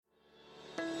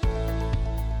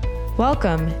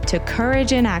Welcome to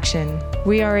Courage in Action.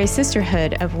 We are a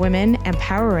sisterhood of women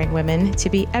empowering women to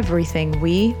be everything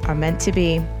we are meant to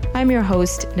be. I'm your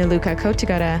host, Niluka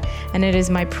Kotagara, and it is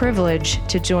my privilege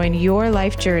to join your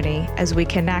life journey as we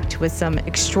connect with some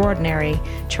extraordinary,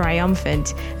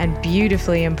 triumphant, and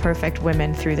beautifully imperfect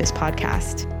women through this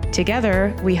podcast.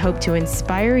 Together, we hope to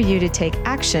inspire you to take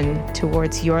action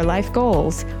towards your life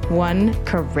goals, one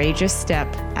courageous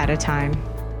step at a time.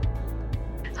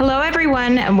 Hello,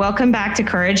 everyone, and welcome back to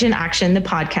Courage in Action, the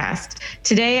podcast.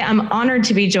 Today, I'm honored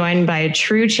to be joined by a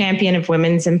true champion of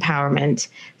women's empowerment.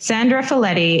 Sandra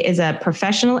Folletti is a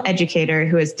professional educator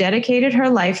who has dedicated her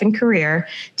life and career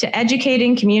to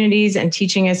educating communities and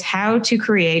teaching us how to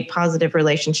create positive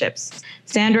relationships.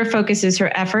 Sandra focuses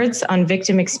her efforts on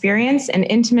victim experience and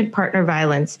intimate partner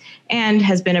violence and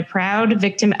has been a proud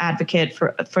victim advocate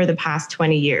for the past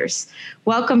 20 years.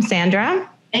 Welcome, Sandra.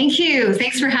 Thank you.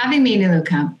 Thanks for having me,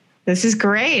 Niluka. This is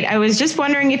great. I was just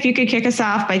wondering if you could kick us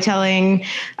off by telling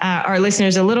our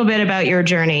listeners a little bit about your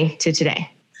journey to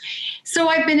today. So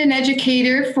I've been an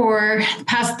educator for the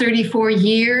past 34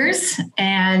 years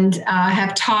and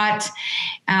have taught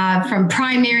from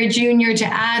primary, junior to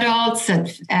adults and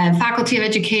faculty of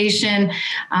education.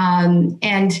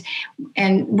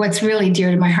 And what's really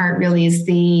dear to my heart really is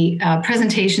the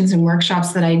presentations and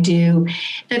workshops that I do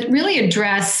that really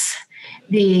address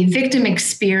the victim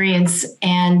experience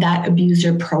and that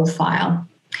abuser profile.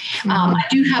 I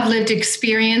do have lived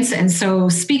experience, and so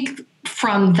speak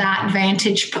from that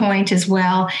vantage point as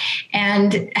well,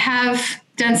 and have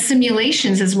done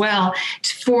simulations as well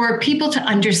for people to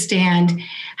understand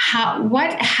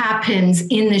what happens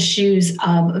in the shoes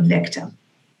of a victim.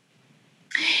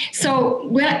 So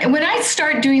when I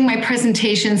start doing my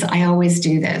presentations, I always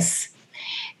do this.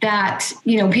 That,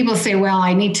 people say, well,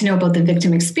 I need to know about the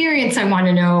victim experience. I want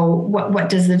to know what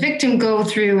does the victim go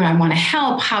through, and I want to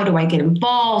help. How do I get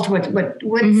involved? What's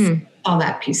all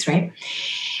that piece, right?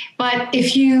 But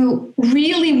if you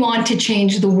really want to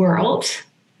change the world,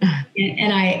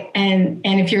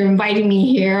 and if you're inviting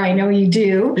me here, I know you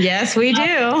do. Yes, we do.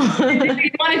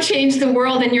 You want to change the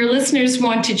world, and your listeners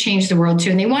want to change the world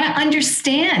too, and they want to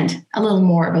understand a little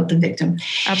more about the victim.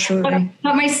 Absolutely.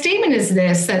 But my statement is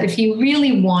this, that if you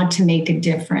really want to make a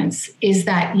difference, is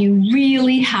that you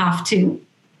really have to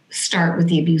start with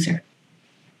the abuser.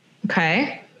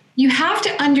 Okay. You have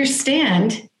to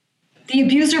understand the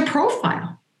abuser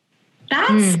profile.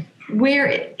 That's where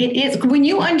it is. When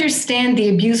you understand the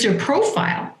abuser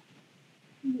profile,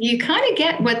 you kind of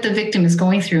get what the victim is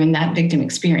going through in that victim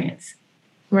experience.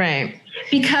 Right.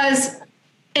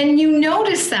 And you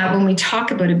notice that when we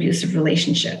talk about abusive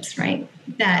relationships, right?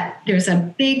 That there's a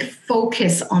big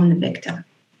focus on the victim.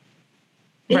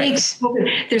 There's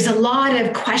a lot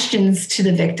of questions to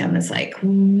the victim. It's like,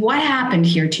 what happened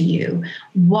here to you?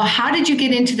 How did you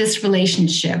get into this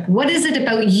relationship? What is it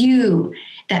about you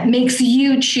that makes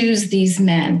you choose these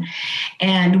men?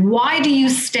 And why do you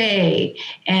stay?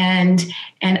 And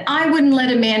I wouldn't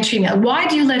let a man treat me. Why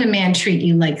do you let a man treat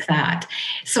you like that?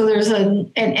 So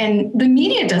and the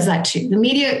media does that too. The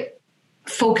media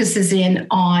focuses in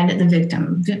on the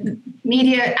victim. The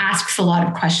media asks a lot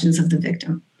of questions of the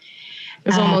victim.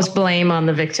 There's almost blame on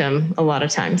the victim a lot of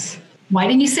times. Why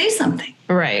didn't you say something?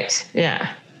 Right.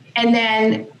 Yeah. And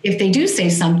then if they do say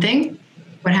something,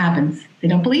 what happens? They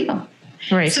don't believe them.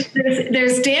 Right. So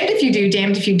there's damned if you do,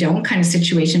 damned if you don't kind of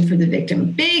situation for the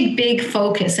victim. Big, big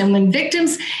focus. And when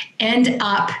victims end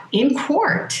up in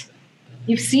court,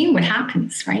 you've seen what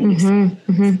happens, right?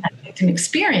 That victim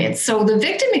experience. So the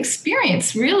victim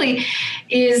experience really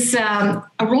is a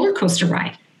roller coaster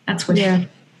ride. That's what it is.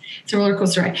 It's a roller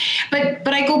coaster ride. But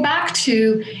I go back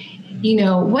to,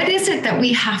 what is it that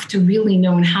we have to really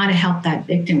know and how to help that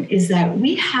victim is that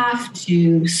we have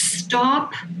to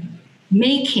stop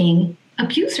making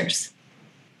abusers.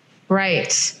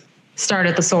 Right. Start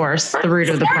at the source, the root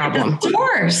of the problem. The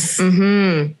source.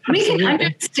 We can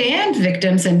understand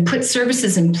victims and put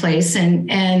services in place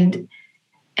and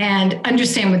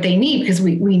understand what they need, because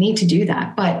we need to do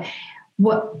that. But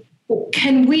what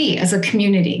can we as a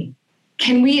community,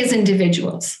 can we as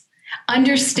individuals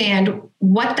understand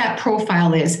what that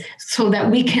profile is so that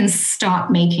we can stop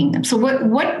making them? So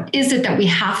what is it that we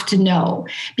have to know?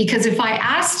 Because if I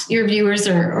asked your viewers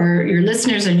or your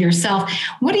listeners or yourself,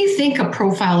 what do you think a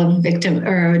profile of a victim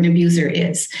or an abuser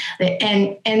is?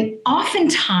 And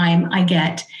oftentimes I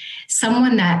get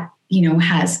someone that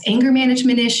has anger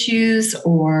management issues,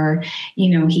 or,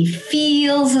 he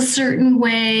feels a certain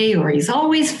way, or he's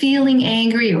always feeling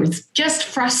angry, or he's just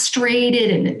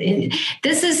frustrated. And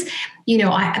this is,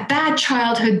 a bad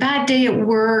childhood, bad day at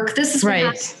work. This is what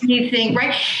happens, you think,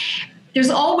 right? There's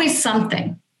always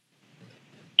something.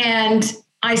 And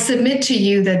I submit to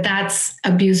you that that's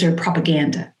abuser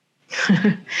propaganda.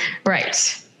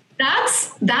 Right.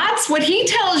 That's what he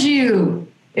tells you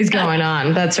is going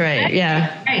on. That's right.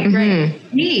 Yeah. Right. Right.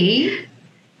 We,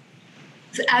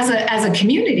 as a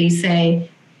community, say,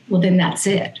 well, then that's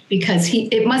it, because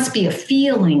it must be a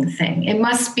feeling thing. It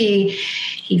must be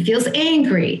he feels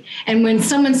angry. And when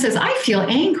someone says, I feel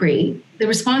angry, the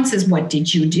response is, what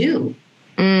did you do?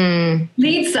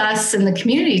 Leads us in the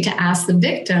community to ask the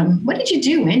victim, what did you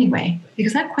do anyway?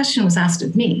 Because that question was asked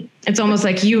of me. It's almost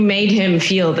like you made him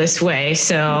feel this way.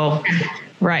 So,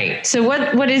 right. So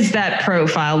what is that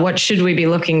profile? What should we be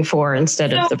looking for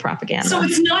instead of the propaganda? So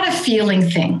it's not a feeling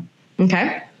thing.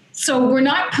 Okay. So we're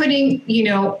not putting,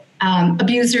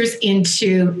 abusers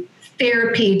into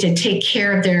therapy to take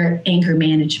care of their anger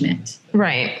management.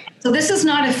 Right. So this is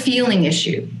not a feeling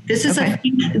issue. This is a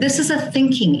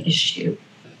thinking issue.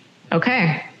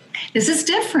 Okay. This is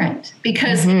different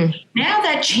because now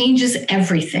that changes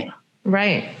everything.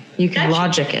 Right. You can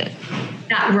logic it.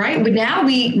 Right. But now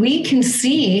we can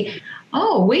see,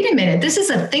 oh, wait a minute. This is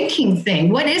a thinking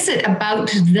thing. What is it about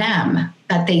them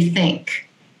that they think?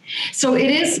 So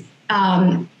it is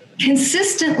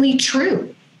consistently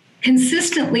true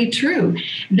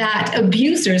that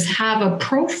abusers have a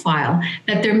profile,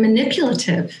 that they're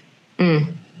manipulative,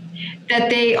 that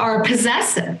they are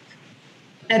possessive,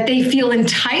 that they feel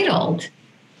entitled.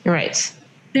 Right.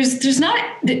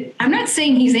 I'm not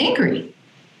saying he's angry.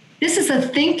 This is a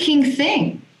thinking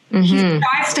thing. He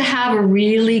tries to have a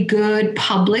really good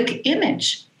public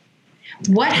image.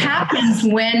 What happens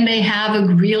when they have a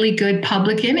really good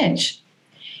public image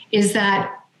is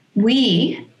that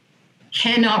we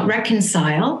cannot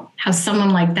reconcile how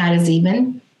someone like that is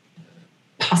even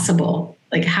possible.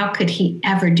 Like, how could he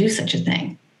ever do such a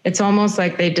thing? It's almost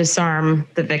like they disarm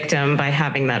the victim by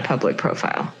having that public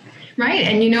profile. Right.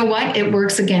 And you know what? It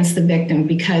works against the victim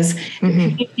because the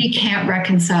community can't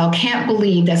reconcile, can't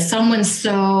believe that someone's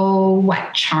so,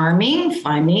 charming,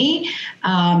 funny,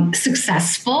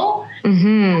 successful,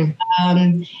 good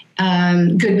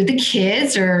with the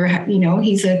kids, or,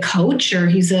 he's a coach or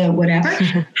he's a whatever.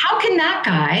 How can that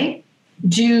guy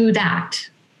do that?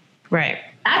 Right.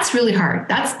 That's really hard.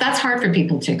 That's hard for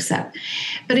people to accept.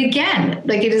 But again,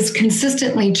 like, it is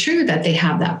consistently true that they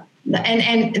have that.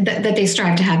 And that they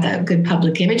strive to have that good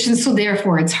public image. And so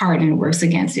therefore it's hard and it works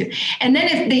against you. And then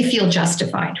if they feel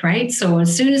justified, right? So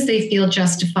as soon as they feel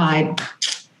justified,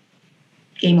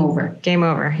 game over. Game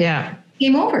over. Yeah.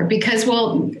 Game over, because,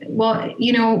 well,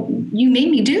 you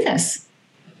made me do this.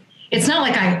 It's not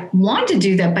like I want to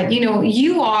do that, but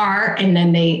you are, and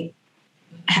then they,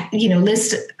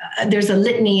 list, there's a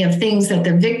litany of things that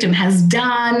the victim has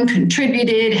done,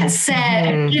 contributed, has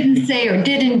said, didn't say, or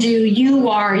didn't do. You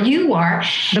are.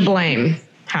 The blame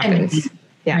happens.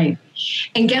 Yeah. Right.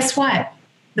 And guess what?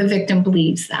 The victim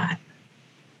believes that.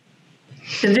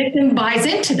 The victim buys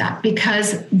into that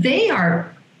because they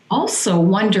are also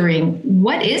wondering,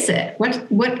 what is it?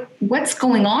 What's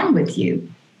going on with you?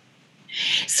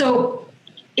 So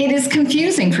it is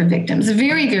confusing for victims,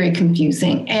 very, very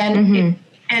confusing. And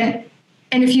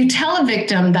and if you tell a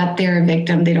victim that they're a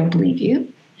victim, they don't believe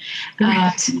you.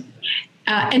 Right.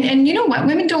 And you know what?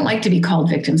 Women don't like to be called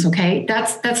victims, okay?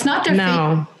 That's not their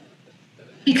favorite.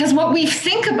 Because what we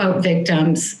think about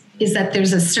victims is that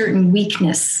there's a certain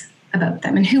weakness about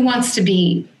them. And who wants to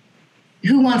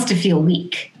feel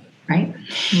weak, right?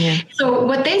 Yeah. So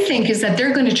what they think is that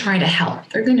they're going to try to help.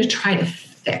 They're going to try to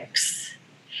fix.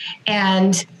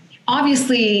 And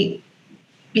obviously,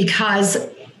 because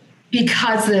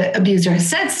the abuser has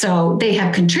said so, they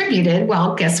have contributed.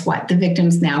 Well, guess what? The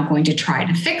victim's now going to try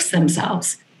to fix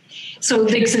themselves. So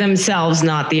fix themselves,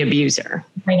 not the abuser.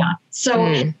 Right on.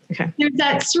 So there's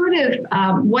that sort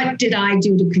of, what did I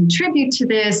do to contribute to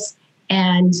this?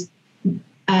 And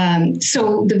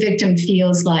so the victim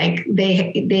feels like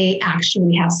they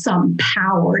actually have some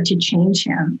power to change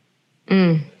him.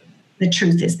 The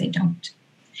truth is they don't.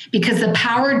 Because the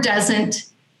power doesn't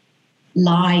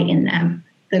lie in them.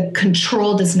 The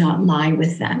control does not lie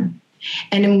with them.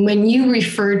 And when you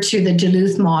refer to the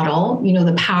Duluth model,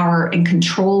 the power and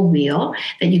control wheel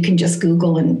that you can just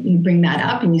Google and you bring that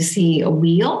up and you see a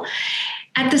wheel.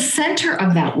 At the center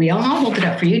of that wheel, and I'll hold it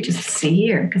up for you just to see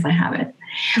here because I have it.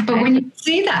 But when you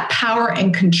see that power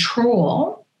and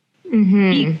control,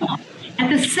 at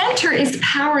the center is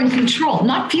power and control,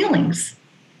 not feelings.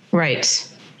 Right.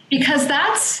 Because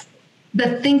that's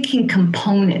the thinking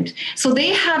component. So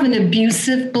they have an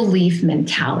abusive belief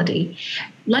mentality.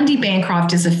 Lundy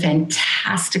Bancroft is a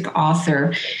fantastic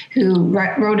author who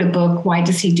wrote a book, Why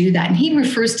Does He Do That? And he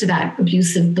refers to that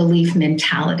abusive belief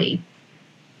mentality.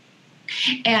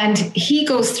 And he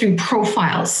goes through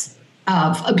profiles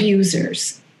of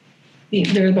abusers.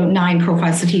 There are about 9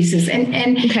 profiles that he says.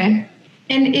 Okay.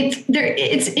 And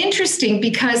it's interesting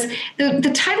because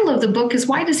the title of the book is,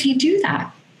 Why Does He Do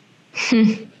That?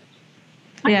 Why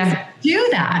does he do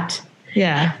that?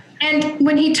 Yeah. And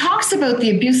when he talks about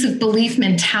the abusive belief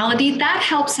mentality, that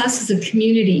helps us as a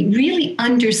community really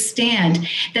understand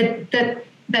that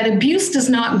abuse does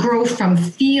not grow from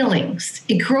feelings.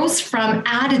 It grows from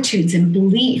attitudes and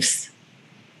beliefs.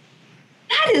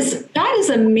 That is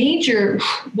a major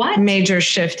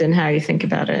shift in how you think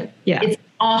about it. Yeah. It's an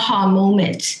aha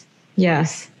moment.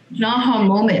 Yes. An aha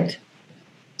moment.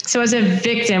 So as a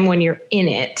victim, when you're in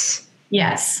it,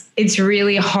 yes, it's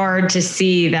really hard to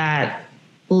see that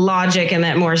logic and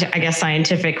that more, I guess,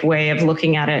 scientific way of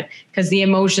looking at it, because the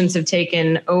emotions have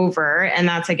taken over, and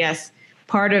that's, I guess,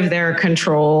 part of their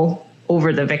control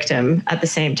over the victim at the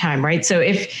same time, right? So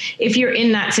if you're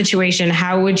in that situation,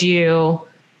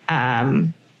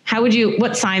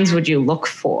 what signs would you look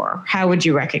for? How would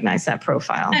you recognize that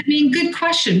profile? I mean, good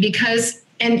question, because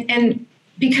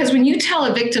when you tell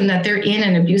a victim that they're in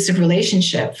an abusive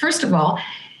relationship, first of all,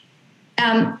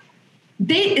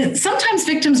 sometimes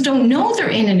victims don't know they're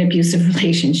in an abusive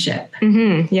relationship.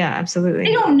 Mm-hmm. Yeah, absolutely.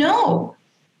 They don't know.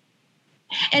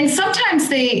 And sometimes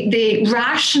they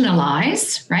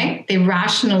rationalize, right? They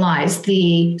rationalize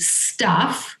the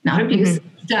stuff, not abuse,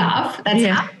 stuff that's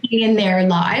happening in their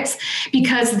lives,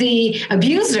 because the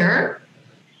abuser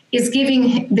is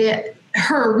giving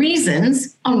her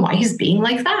reasons on why he's being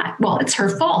like that. Well, it's her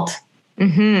fault.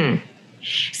 Mm-hmm.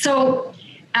 So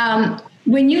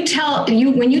when you tell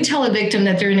a victim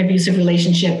that they're in an abusive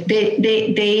relationship,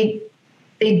 they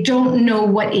don't know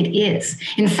what it is.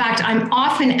 In fact, I'm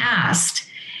often asked,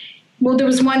 well, there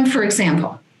was one, for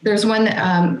example, there's one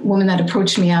woman that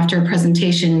approached me after a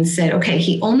presentation and said, okay,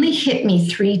 he only hit me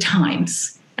 3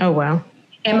 times. Oh, wow.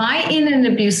 Am I in an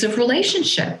abusive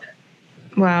relationship?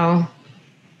 Wow.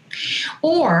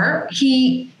 Or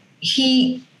he's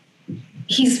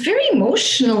very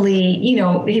emotionally,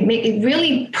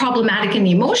 really problematic in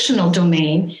the emotional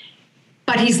domain,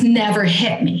 but he's never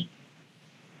hit me.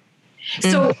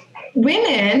 So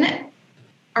women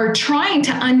are trying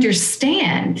to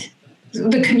understand,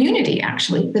 the community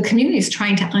is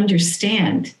trying to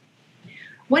understand,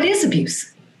 what is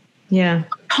abuse? Yeah.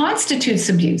 What constitutes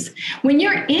abuse? When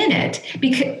you're in it,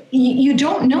 because you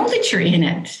don't know that you're in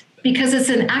it, because it's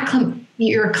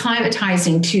you're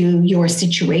acclimatizing to your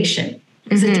situation.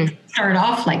 Because it doesn't start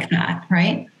off like that,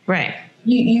 right? Right.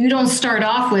 You don't start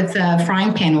off with a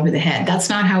frying pan over the head. That's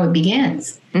not how it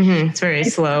begins. Mm-hmm. It's very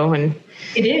slow and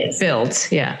it is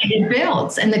builds. Yeah. It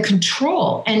builds, and the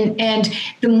control, and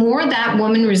the more that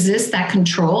woman resists that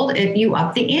control, you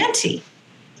up the ante.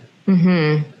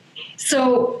 Mm-hmm.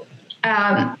 So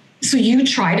you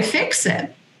try to fix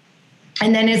it,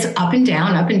 and then it's up and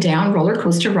down, roller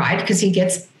coaster ride, because he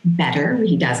gets better.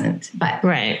 He doesn't, but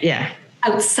right. Yeah.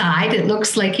 Outside, it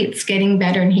looks like it's getting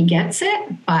better and he gets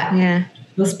it, but it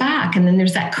goes back. And then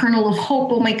there's that kernel of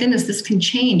hope. Oh my goodness, this can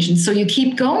change. And so you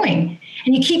keep going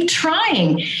and you keep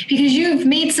trying, because you've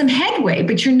made some headway,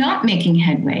 but you're not making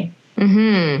headway.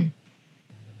 Mm-hmm.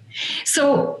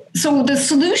 So the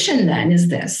solution then is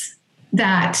this,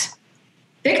 that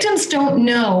victims don't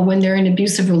know when they're in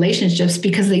abusive relationships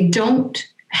because they don't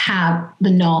have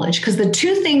the knowledge. Because the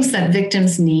 2 things that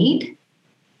victims need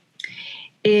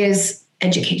is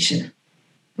education.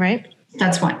 Right.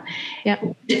 That's one. Yeah.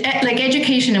 Like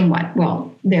education in what?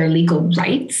 Well, their legal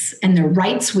rights and their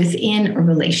rights within a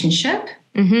relationship.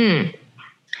 Mm-hmm.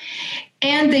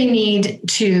 And they need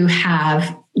to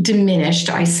have diminished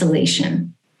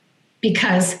isolation,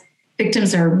 because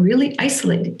victims are really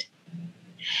isolated.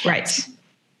 Right.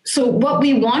 So what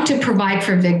we want to provide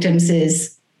for victims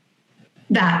is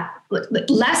that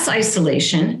less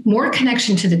isolation, more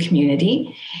connection to the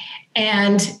community,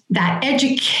 and that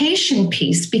education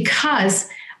piece, because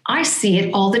I see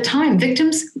it all the time.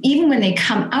 Victims, even when they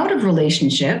come out of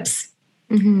relationships,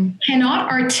 cannot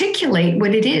articulate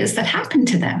what it is that happened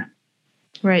to them.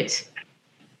 Right.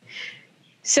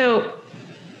 So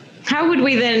how would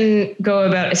we then go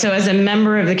about, so as a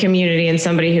member of the community and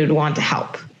somebody who'd want to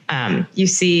help, you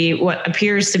see what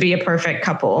appears to be a perfect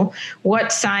couple,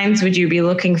 what signs would you be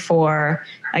looking for,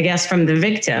 I guess, from the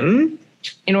victim,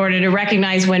 in order to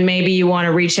recognize when maybe you want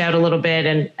to reach out a little bit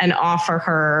and offer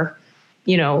her,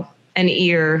 an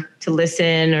ear to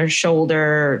listen, or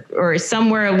shoulder, or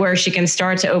somewhere where she can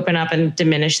start to open up and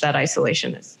diminish that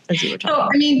isolation, as you were talking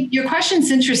about? I mean, your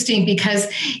question's interesting, because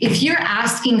if you're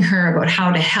asking her about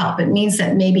how to help, it means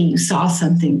that maybe you saw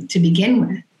something to begin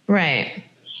with. Right.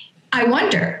 I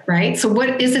wonder, right? So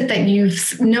what is it that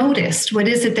you've noticed? What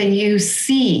is it that you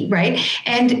see, right?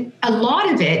 And a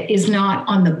lot of it is not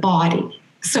on the body.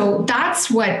 So that's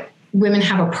what women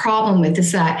have a problem with,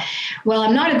 is that, well,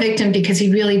 I'm not a victim because he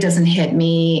really doesn't hit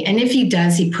me. And if he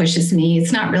does, he pushes me.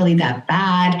 It's not really that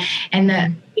bad. And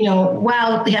that,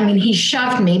 well, I mean, he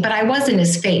shoved me, but I was in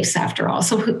his face after all.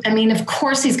 So, I mean, of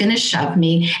course he's going to shove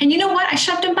me. And you know what? I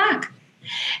shoved him back.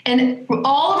 And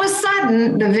all of a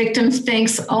sudden, the victim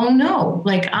thinks, oh no,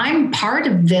 like I'm part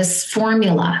of this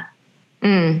formula.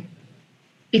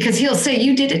 Because he'll say,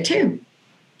 you did it too.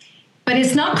 But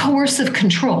it's not coercive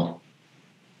control.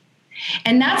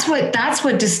 And that's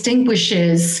what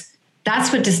distinguishes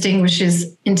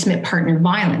intimate partner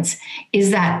violence,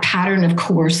 is that pattern of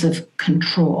coercive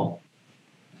control.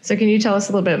 So can you tell us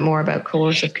a little bit more about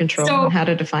coercive control and how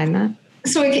to define that?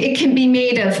 So it can be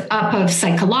made up of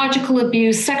psychological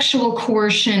abuse, sexual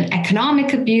coercion,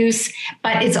 economic abuse,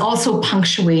 but it's also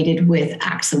punctuated with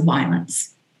acts of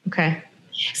violence. Okay.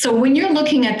 So when you're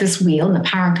looking at this wheel, the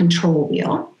power and control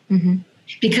wheel,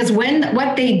 because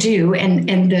what they do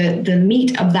and the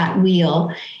meat of that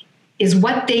wheel is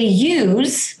what they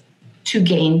use to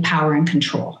gain power and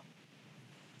control.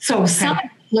 So some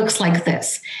looks like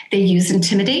this. They use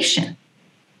intimidation.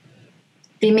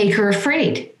 They make her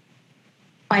afraid.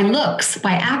 By looks,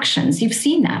 by actions. You've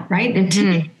seen that, right?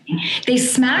 They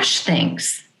smash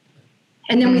things.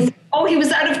 And then we think, oh, he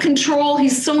was out of control.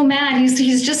 He's so mad.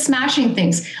 He's just smashing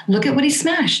things. Look at what he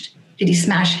smashed. Did he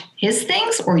smash his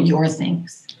things or your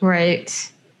things?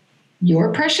 Right.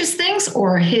 Your precious things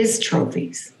or his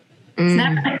trophies?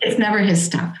 It's never his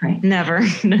stuff, right? Never,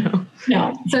 no.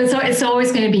 No. So it's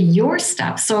always going to be your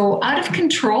stuff. So out of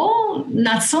control,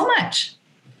 not so much.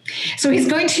 So he's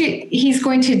going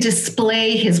to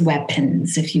display his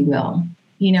weapons, if you will.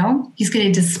 He's going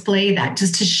to display that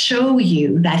just to show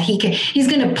you that he's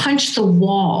going to punch the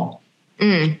wall.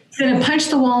 He's going to punch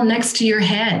the wall next to your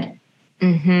head. To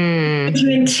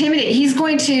intimidate. He's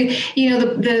going to,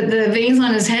 the veins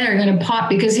on his head are going to pop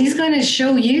because he's going to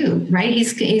show you, right?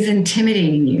 He's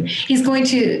intimidating you. He's going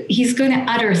to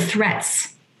utter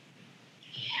threats.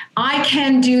 I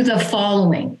can do the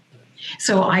following.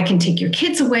 So I can take your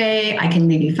kids away. I can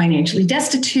leave you financially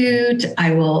destitute.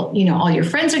 I will, all your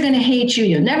friends are going to hate you.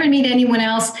 You'll never meet anyone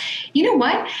else. You know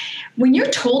what? When you're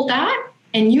told that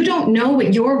and you don't know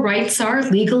what your rights are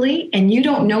legally and you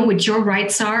don't know what your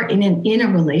rights are in a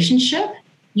relationship,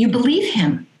 you believe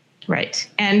him. Right.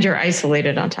 And you're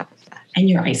isolated on top of that. And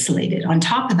you're isolated on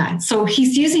top of that. So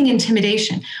he's using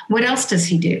intimidation. What else does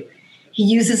he do? He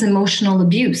uses emotional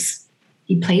abuse.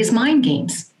 He plays mind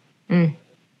games.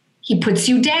 He puts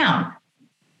you down.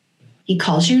 He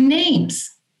calls you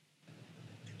names.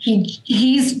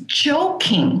 He's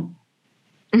joking.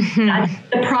 That's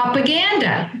the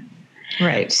propaganda.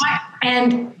 Right.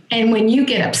 And when you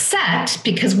get upset,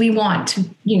 because we want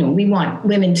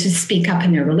women to speak up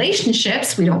in their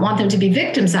relationships, we don't want them to be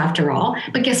victims after all.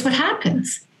 But guess what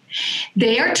happens?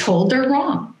 They are told they're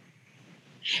wrong.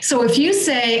 So if you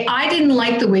say, I didn't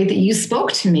like the way that you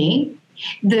spoke to me,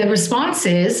 the response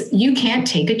is, you can't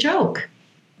take a joke.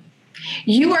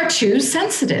 You are too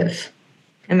sensitive.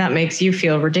 And that makes you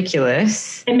feel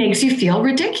ridiculous. It makes you feel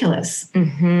ridiculous.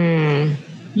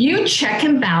 You check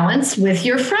and balance with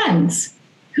your friends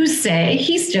who say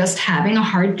he's just having a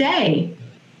hard day.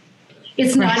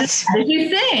 It's not as bad as you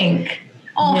think.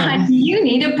 Oh, honey, you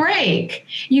need a break.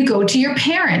 You go to your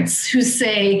parents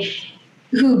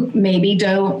who maybe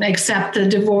don't accept the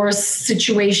divorce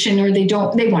situation, or they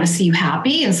want to see you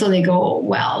happy. And so they go, oh,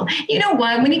 well, you know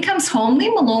what, when he comes home,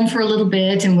 leave him alone for a little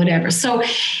bit and whatever. So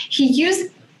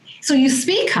you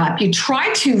speak up, you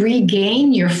try to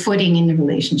regain your footing in the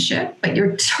relationship, but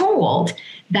you're told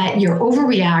that you're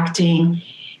overreacting.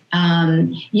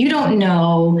 You don't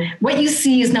know. What you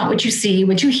see is not what you see.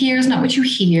 What you hear is not what you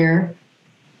hear.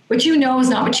 What you know is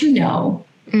not what you know.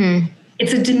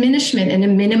 It's a diminishment and a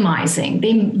minimizing.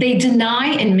 They deny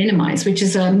and minimize, which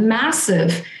is a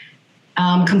massive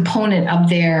component of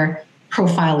their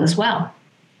profile as well.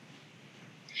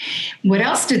 What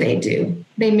else do?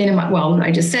 They minimize, well,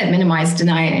 I just said minimize,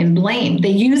 deny, and blame. They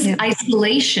use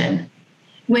isolation.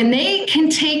 When they can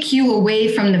take you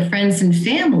away from the friends and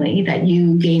family that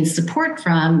you gain support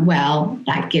from, well,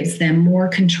 that gives them more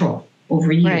control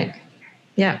over you. Right.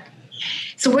 Yeah.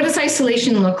 So what does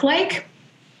isolation look like?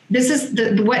 This is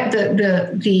the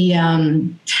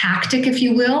tactic, if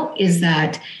you will, is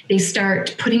that they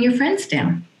start putting your friends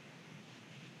down.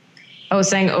 Oh,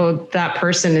 saying, oh, that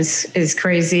person is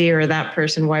crazy, or that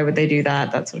person, why would they do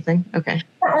that? That sort of thing. Okay.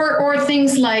 Or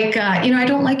things like, I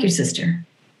don't like your sister.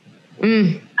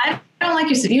 I don't like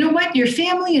your sister. You know what? Your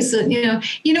family is,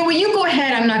 you know what? You go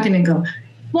ahead. I'm not going to go.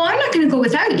 Well, I'm not going to go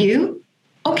without you.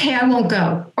 Okay, I won't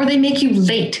go. Or they make you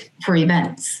late for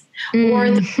events. Or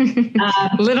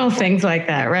little things like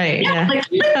that, right? Yeah. Like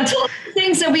little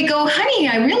things that we go, honey,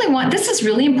 I really want, this is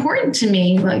really important to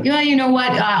me. Like, yeah, you know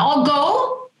what? I'll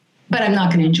go, but I'm not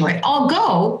going to enjoy it. I'll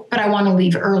go, but I want to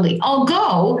leave early. I'll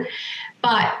go,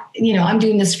 but I'm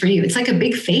doing this for you. It's like a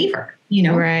big favor,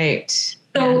 Right.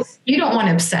 So you don't want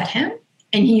to upset him,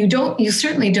 and you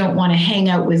certainly don't want to hang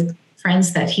out with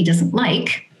friends that he doesn't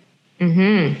like.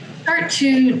 Start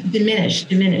to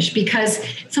diminish, because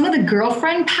some of the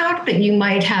girlfriend pack that you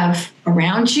might have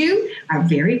around you are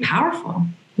very powerful.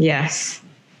 Yes.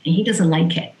 And he doesn't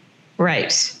like it.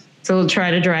 Right. So he'll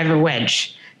try to drive a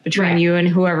wedge between you and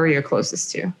whoever you're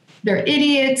closest to. They're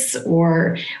idiots,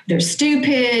 or they're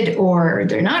stupid, or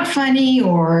they're not funny,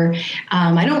 or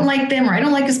I don't like them, or I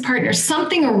don't like his partner.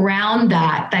 Something around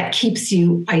that keeps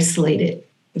you isolated.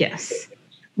 Yes.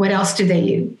 What else do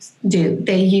they do?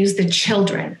 They use the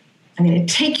children. I'm going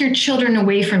to take your children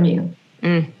away from you.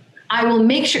 I will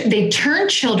make sure they turn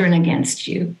children against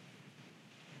you.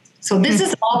 So this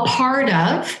is all part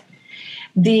of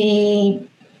the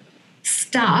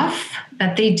stuff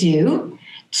that they do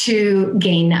to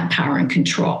gain that power and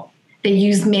control. They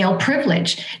use male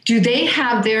privilege. Do they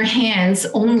have their hands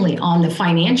only on the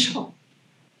financial?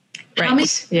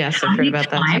 Right. Yes, I've heard about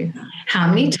that too. How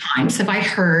many times have I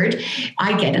heard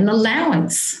I get an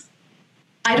allowance?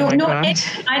 I don't know.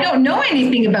 I don't know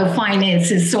anything about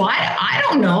finances, so I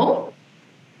don't know.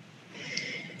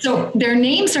 So their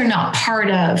names are not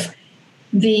part of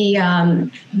the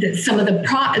some of the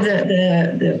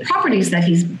properties that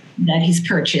he's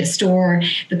purchased, or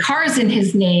the cars in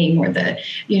his name, or the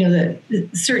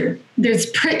certain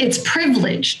it's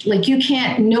privileged. Like, you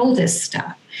can't know this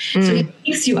stuff. So he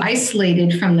keeps you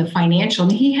isolated from the financial,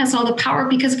 and he has all the power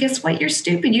because guess what? You're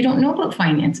stupid. You don't know about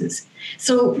finances.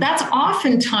 So that's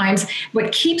oftentimes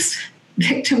what keeps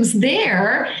victims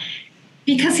there,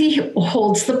 because he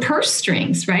holds the purse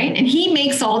strings, right? And he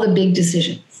makes all the big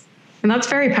decisions. And that's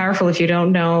very powerful. If you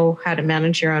don't know how to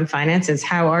manage your own finances,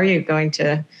 how are you going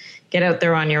to get out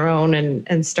there on your own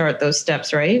and start those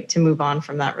steps, right? To move on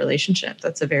from that relationship.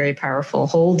 That's a very powerful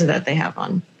hold that they have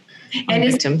on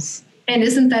victims. And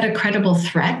isn't that a credible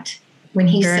threat when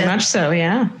he says? Very much so,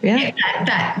 yeah.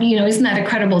 That isn't that a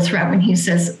credible threat when he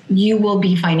says you will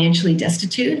be financially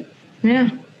destitute? Yeah.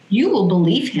 You will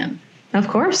believe him. Of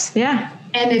course, yeah.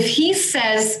 And if he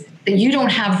says that you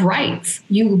don't have rights,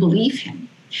 you will believe him.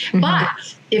 But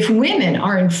if women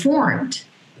are informed,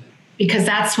 because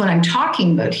that's what I'm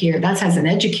talking about here, that's as an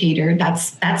educator,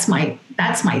 that's my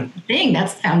thing,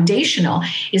 that's foundational,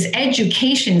 is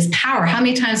education is power. How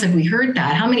many times have we heard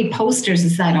that? How many posters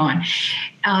is that on?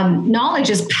 Knowledge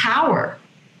is power.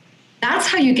 That's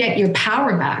how you get your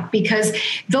power back, because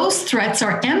those threats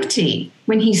are empty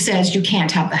when he says you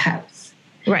can't have the house.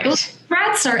 Right. Those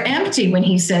threats are empty when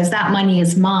he says that money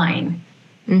is mine.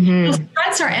 Those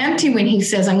threats are empty when he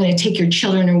says, I'm going to take your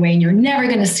children away and you're never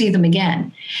going to see them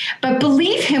again. But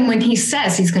believe him when he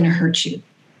says he's going to hurt you.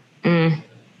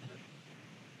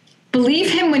 Believe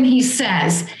him when he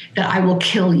says that I will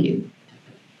kill you.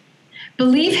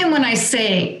 Believe him when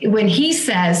he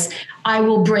says, I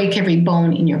will break every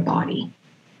bone in your body.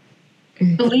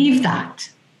 Believe that.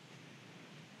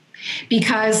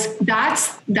 Because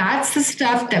that's the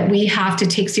stuff that we have to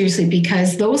take seriously,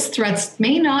 because those threats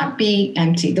may not be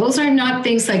empty. Those are not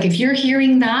things like, if you're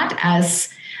hearing that as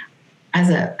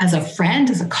a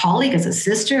friend, as a colleague, as a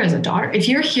sister, as a daughter, if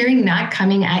you're hearing that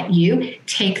coming at you,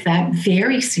 take that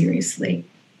very seriously.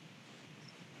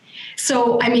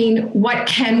 So, I mean, what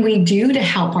can we do to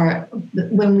help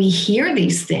when we hear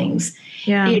these things?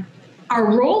 Yeah.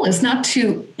 Our role is not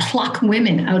to pluck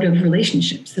women out of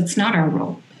relationships. That's not our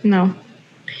role. No.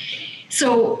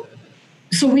 So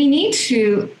we need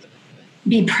to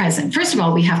be present. First of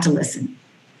all, we have to listen.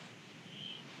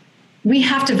 We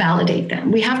have to validate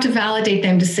them. We have to validate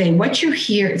them to say what you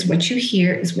hear is what you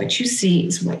hear, is what you see,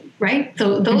 is what, right?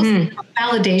 So those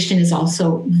validation is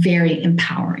also very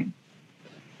empowering.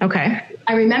 Okay.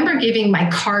 I remember giving my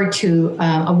card to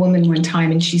a woman one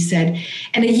time, and she said,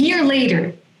 and a year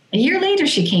later,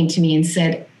 she came to me and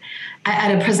said,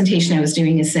 at a presentation I was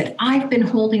doing, and said, I've been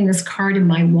holding this card in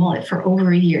my wallet for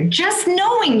over a year. Just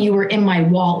knowing you were in my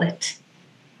wallet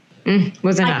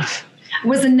was enough.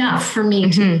 Was enough for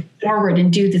me to move forward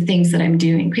and do the things that I'm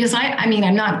doing. Because I'm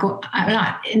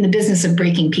not in the business of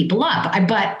breaking people up,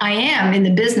 but I am in the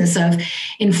business of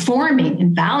informing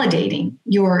and validating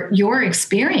your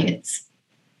experience.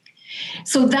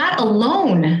 So that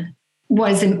alone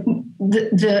was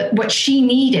what she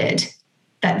needed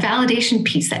that validation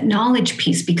piece, that knowledge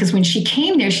piece, because when she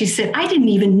came there, she said, I didn't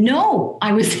even know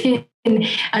I was in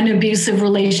an abusive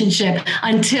relationship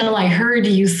until I heard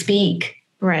you speak.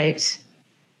 Right.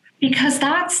 Because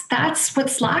that's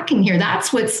what's lacking here.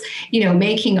 That's what's,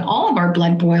 making all of our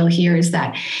blood boil here, is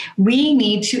that we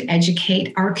need to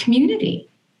educate our community,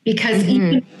 because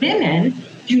even women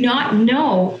do not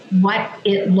know what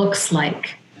it looks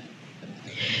like.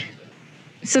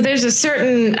 So there's a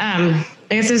certain, I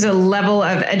guess there's a level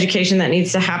of education that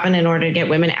needs to happen in order to get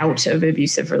women out of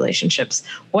abusive relationships.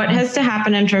 What has to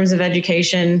happen in terms of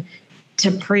education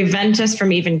to prevent us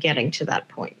from even getting to that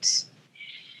point?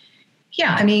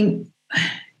 Yeah, I mean,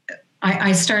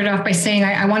 I started off by saying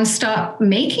I want to stop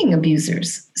making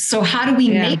abusers. So how do we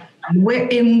make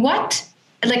them?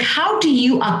 How do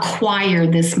you acquire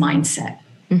this mindset?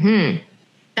 Mm-hmm.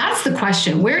 That's the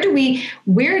question. Where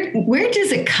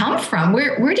does it come from?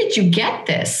 Where did you get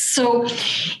this? So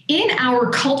in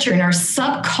our culture, in our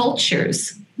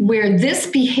subcultures, where this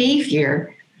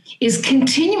behavior is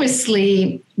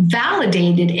continuously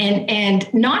validated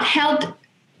and not held,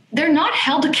 they're not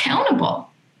held accountable.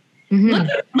 Mm-hmm.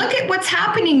 Look at what's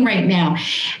happening right now.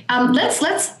 Let's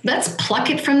pluck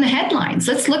it from the headlines.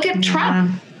 Let's look at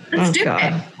Trump. Let's do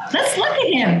it. Let's look at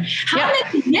him. How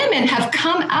many women have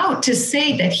come out to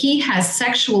say that he has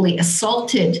sexually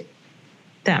assaulted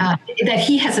them? That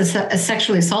he has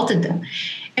sexually assaulted them,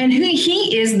 and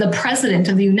he is the president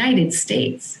of the United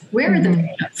States. Where are the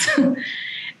victims?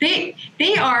 They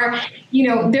are,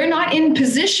 they're not in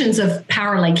positions of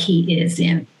power like he is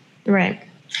in. Right.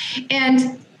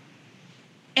 And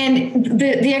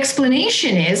the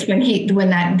explanation is when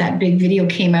that big video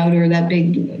came out, or that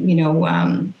big,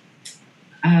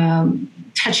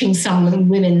 touching some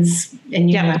women's,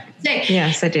 and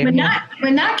yes, I do.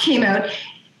 When that came out,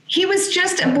 he was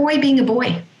just a boy being a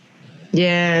boy.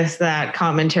 Yes, that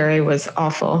commentary was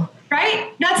awful.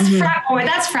 Right? That's frat boy.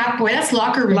 That's frat boy. That's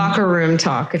locker room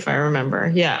talk, if I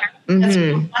remember. Yeah.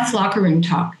 That's locker room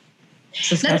talk. It's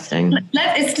disgusting.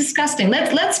 It's disgusting.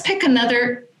 Let's pick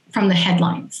another from the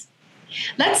headlines.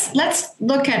 Let's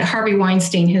look at Harvey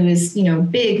Weinstein, who is,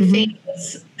 big,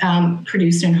 famous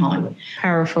producer in Hollywood.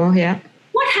 Powerful, yeah.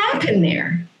 What happened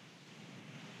there?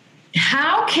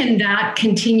 How can that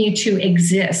continue to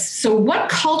exist? So what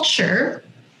culture,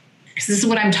 because this is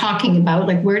what I'm talking about,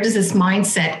 like, where does this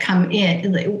mindset come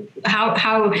in?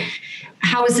 How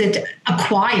is it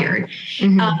acquired?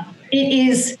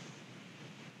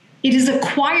 It is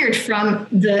acquired from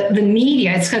the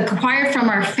media. It's acquired from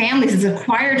our families. It's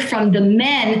acquired from the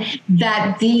men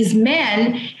that these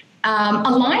men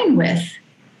align with.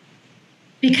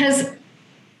 Because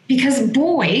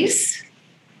boys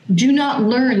do not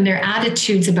learn their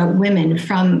attitudes about women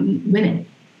from women.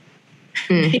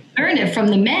 They learn it from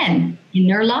the men in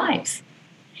their lives.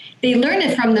 They learn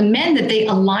it from the men that they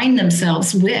align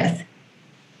themselves with.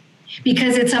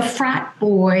 Because it's a frat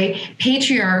boy,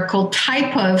 patriarchal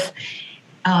type of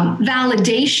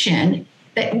validation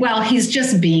that, well, he's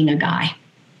just being a guy.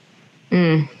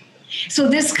 So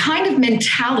this kind of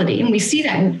mentality, and we see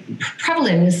that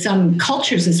prevalent in some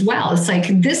cultures as well. It's like,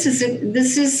 this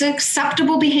is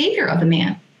acceptable behavior of a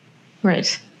man.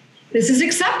 Right. This is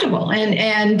acceptable.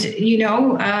 And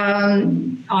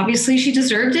obviously she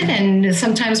deserved it. And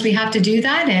sometimes we have to do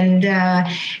that.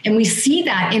 And we see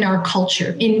that in our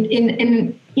culture,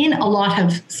 in a lot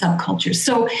of subcultures.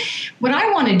 So what I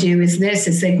want to do is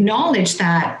acknowledge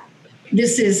that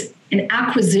this is an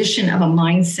acquisition of a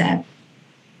mindset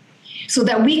so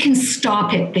that we can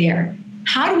stop it there.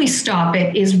 How do we stop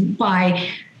it is by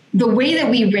the way that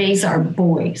we raise our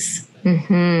boys.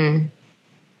 Mm-hmm.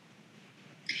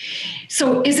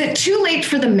 So is it too late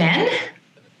for the men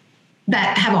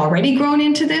that have already grown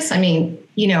into this? I mean,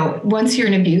 once you're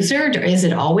an abuser, is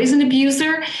it always an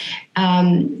abuser?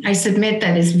 I submit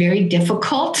that is very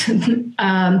difficult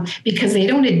because they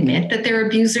don't admit that they're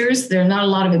abusers. There are not a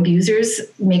lot of abusers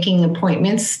making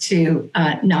appointments to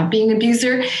not being an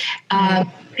abuser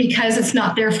because it's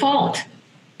not their fault.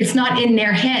 It's not in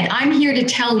their head. I'm here to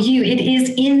tell you it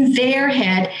is in their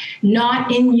head,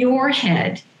 not in your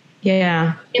head.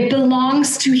 Yeah. It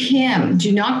belongs to him.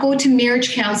 Do not go to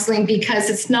marriage counseling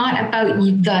because it's not about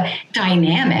the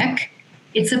dynamic.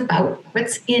 It's about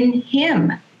what's in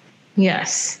him.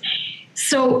 Yes.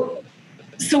 So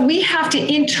we have to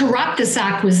interrupt this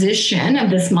acquisition of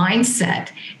this mindset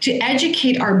to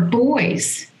educate our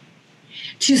boys,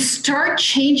 to start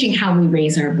changing how we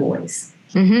raise our boys.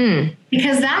 Mm-hmm.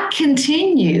 Because that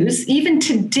continues even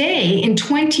today in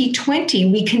 2020,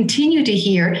 we continue to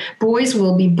hear boys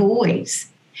will be boys.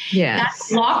 Yes.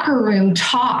 That's locker room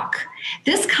talk,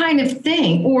 this kind of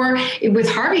thing. Or with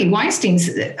Harvey Weinstein's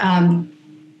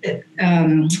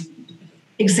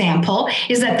example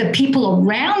is that the people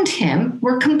around him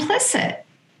were complicit.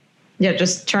 Yeah,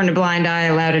 just turned a blind eye,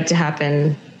 allowed it to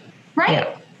happen. Right?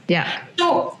 Yeah.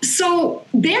 So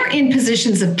they're in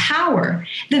positions of power.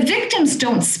 The victims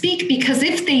don't speak because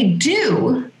if they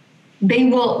do,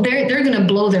 they're going to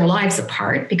blow their lives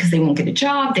apart because they won't get a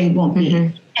job. They won't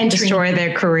be destroy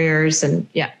their careers and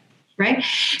right.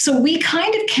 So we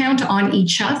kind of count on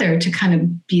each other to kind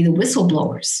of be the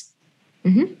whistleblowers.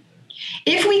 Mm-hmm.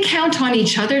 If we count on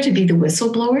each other to be the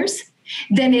whistleblowers,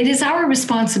 then it is our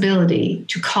responsibility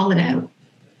to call it out.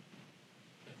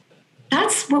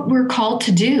 That's what we're called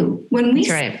to do when we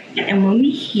see it and when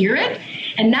we hear it.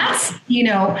 And that's,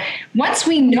 once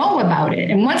we know about it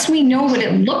and once we know what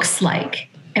it looks like,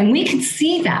 and we can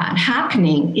see that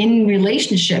happening in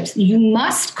relationships, you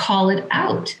must call it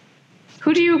out.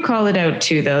 Who do you call it out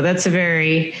to, though? That's a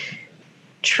very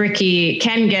tricky,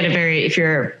 if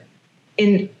you're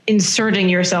inserting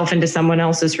yourself into someone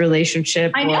else's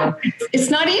relationship. I know. It's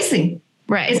not easy.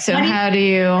 Right. So how do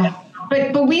you...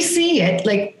 But we see it,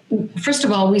 like, first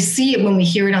of all, we see it when we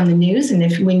hear it on the news.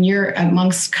 And when you're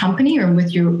amongst company or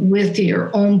with your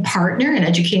own partner and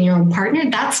educating your own partner,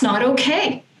 that's not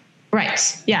okay.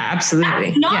 Right. Yeah,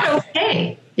 absolutely. That's not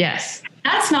okay. Yes.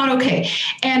 That's not okay.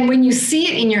 And when you see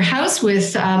it in your house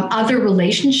with other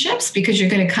relationships, because you're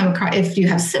going to come across, if you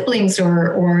have siblings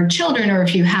or children, or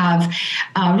if you have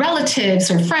relatives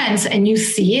or friends, and you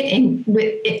see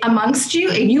it amongst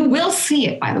you, and you will see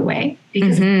it, by the way,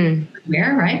 because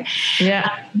where, right?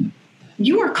 Yeah.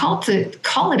 You are called to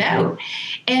call it out.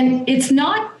 And it's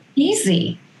not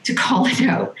easy to call it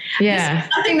out. Yeah. This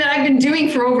is something that I've been doing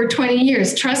for over 20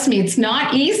 years. Trust me, it's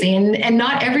not easy. And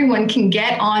not everyone can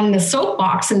get on the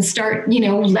soapbox and start,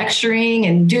 lecturing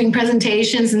and doing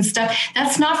presentations and stuff.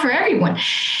 That's not for everyone.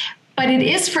 But it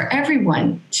is for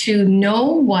everyone to know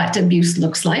what abuse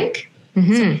looks like.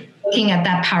 Mm-hmm. So looking at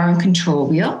that power and control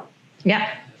wheel.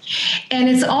 Yeah. And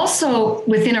it's also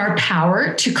within our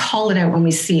power to call it out when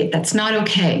we see it. That's not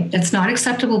okay. That's not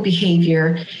acceptable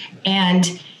behavior.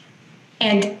 And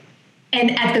at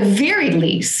the very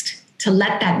least, to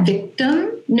let that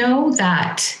victim know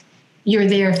that you're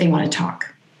there if they want to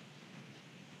talk.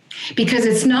 Because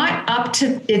it's not up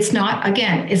to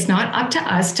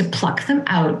us to pluck them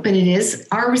out, but it is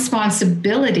our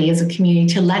responsibility as a community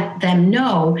to let them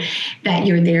know that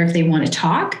you're there if they want to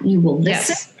talk. You will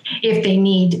listen. Yes. If they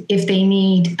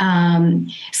need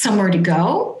somewhere to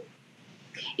go,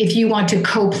 if you want to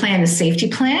co-plan a safety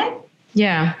plan.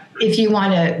 Yeah. If you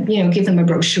want to, give them a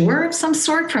brochure of some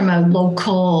sort from a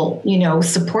local,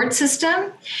 support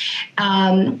system,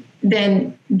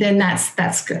 then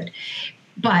that's good.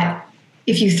 But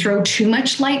if you throw too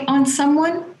much light on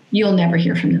someone, you'll never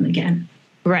hear from them again.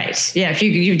 Right. Yeah. If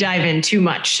you dive in too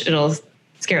much, it'll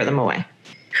scare them away.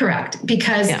 Correct.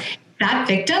 Because that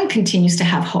victim continues to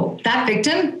have hope. That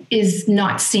victim is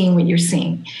not seeing what you're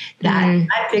seeing. That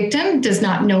victim does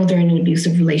not know they're in an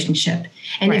abusive relationship.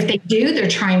 And if they do, they're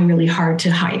trying really hard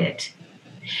to hide it.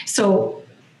 So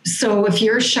if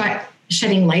you're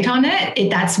shedding light on it,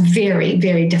 that's very,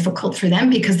 very difficult for them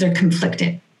because they're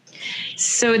conflicted.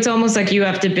 So it's almost like you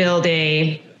have to build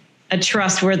a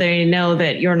trust where they know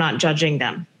that you're not judging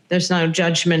them. There's no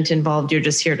judgment involved. You're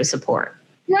just here to support.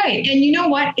 Right. And you know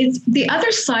what? It's the other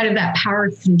side of that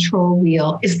power control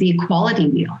wheel is the equality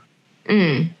wheel.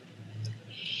 Mm.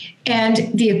 And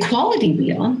the equality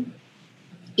wheel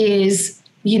is,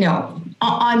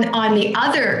 on the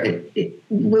other,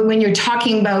 when you're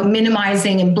talking about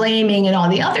minimizing and blaming and all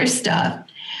the other stuff,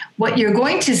 what you're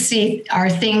going to see are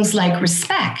things like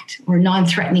respect or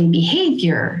non-threatening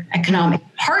behavior, economic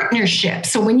partnership.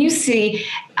 So when you see,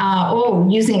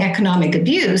 using economic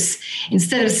abuse,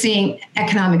 instead of seeing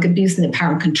economic abuse in the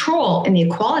power and control in the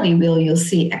equality wheel, you'll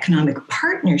see economic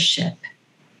partnership.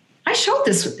 I showed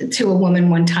this to a woman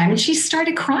one time and she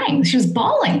started crying. She was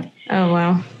bawling. Oh,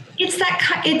 wow. It's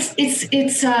that,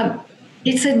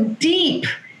 it's a deep,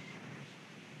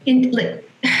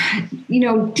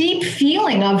 deep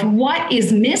feeling of what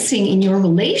is missing in your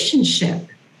relationship.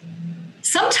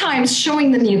 Sometimes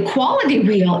showing them the equality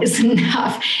wheel is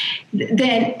enough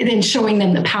than showing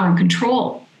them the power and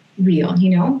control wheel,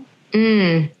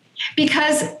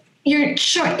 because you're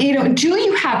sure, do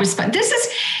you have respect?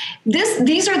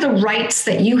 These are the rights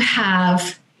that you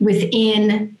have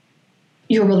within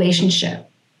your relationship.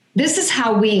 This is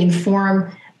how we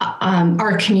inform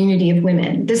our community of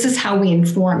women. This is how we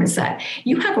inform, is that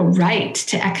you have a right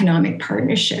to economic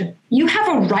partnership. You have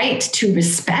a right to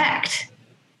respect,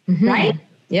 right?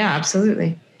 Yeah,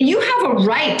 absolutely. You have a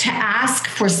right to ask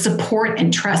for support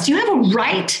and trust. You have a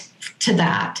right to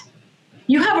that.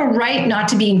 You have a right not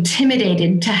to be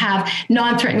intimidated, to have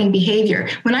non-threatening behavior.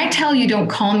 When I tell you don't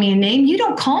call me a name, you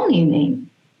don't call me a name.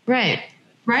 Right.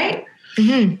 Right?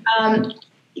 Mm-hmm.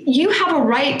 You have a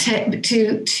right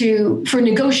to for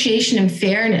negotiation and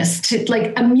fairness, to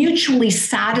like a mutually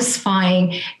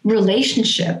satisfying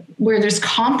relationship where there's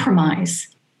compromise,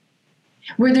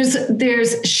 where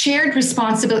there's shared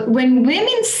responsibility. When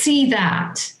women see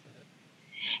that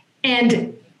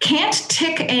and can't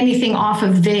tick anything off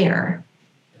of they're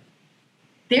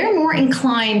more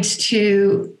inclined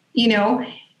to,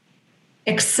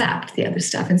 accept the other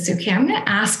stuff and say, okay, I'm going to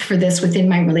ask for this within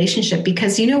my relationship,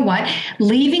 because you know what?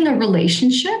 Leaving a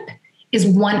relationship is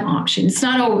one option. It's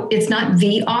not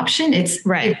the option. It's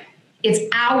right. It's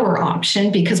our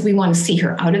option because we want to see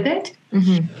her out of it.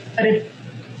 Mm-hmm. But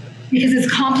because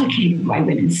it's complicated why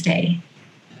women stay.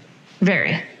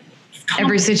 Very.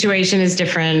 Every situation is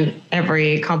different.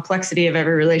 Every complexity of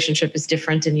every relationship is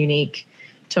different and unique.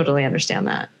 Totally understand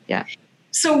that. Yeah.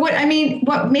 So what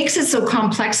makes it so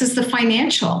complex is the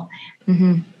financial,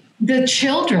 the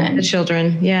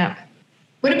children. Yeah.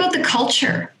 What about the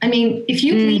culture? I mean, if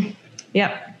you leave,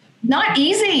 not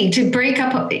easy to break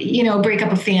up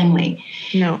a family.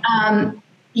 No.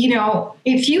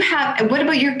 If you have, what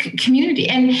about your community?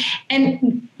 And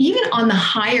even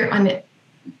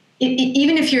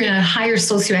even if you're in a higher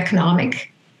socioeconomic,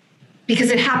 because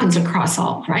it happens across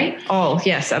all, right? Oh,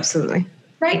 yes, absolutely.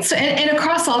 Right. So, and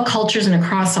across all cultures and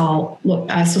across all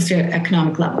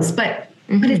socioeconomic levels, but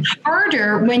it's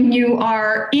harder when you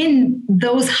are in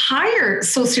those higher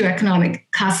socioeconomic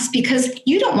classes, because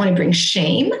you don't want to bring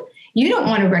shame. You don't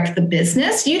want to wreck the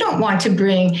business. You don't want to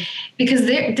bring, because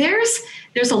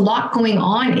there's a lot going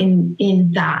on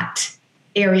in that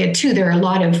area too. There are a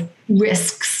lot of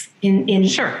risks in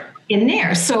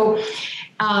there. So,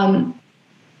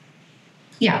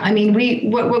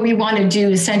 what we want to do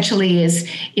essentially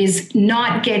is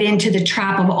not get into the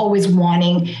trap of always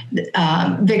wanting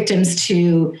victims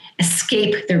to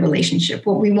escape their relationship.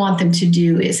 What we want them to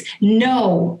do is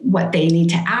know what they need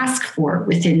to ask for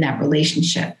within that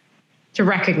relationship. To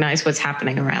recognize what's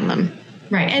happening around them.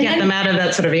 Right. And get them out of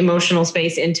that sort of emotional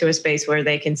space into a space where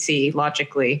they can see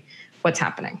logically what's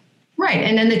happening. Right.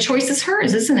 And then the choice is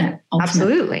hers, isn't it? Ultimately.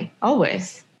 Absolutely.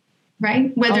 Always.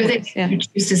 Right? Whether they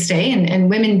choose to stay, and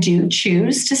women do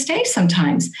choose to stay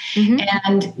sometimes. Mm-hmm.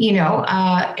 And,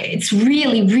 it's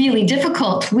really, really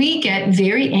difficult. We get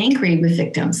very angry with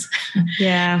victims.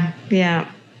 Yeah. Yeah.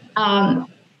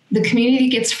 The community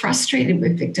gets frustrated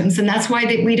with victims, and that's why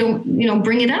we don't,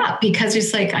 bring it up, because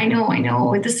it's like, I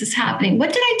know this is happening.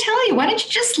 What did I tell you? Why don't you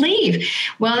just leave?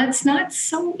 Well, it's not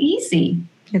so easy.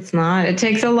 It's not. It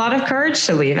takes a lot of courage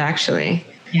to leave, actually.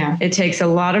 Yeah. It takes a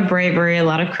lot of bravery, a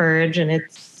lot of courage, and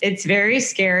it's very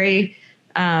scary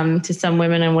to some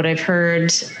women. And what I've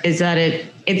heard is that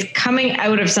it's coming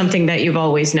out of something that you've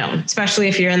always known, especially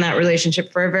if you're in that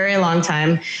relationship for a very long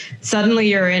time. Suddenly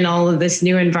you're in all of this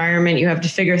new environment. You have to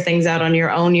figure things out on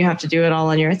your own. You have to do it all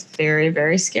on your own. It's very,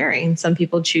 very scary. And some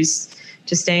people choose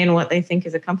to stay in what they think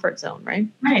is a comfort zone, right?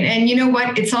 Right. And you know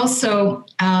what? It's also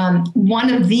one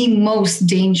of the most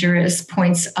dangerous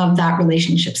points of that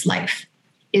relationship's life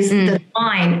is the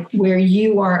line where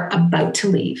you are about to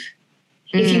leave.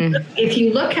 If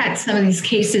you look at some of these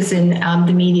cases in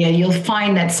the media, you'll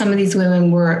find that some of these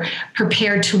women were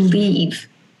prepared to leave.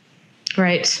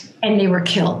 Right. And they were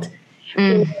killed.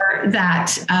 Or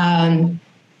that,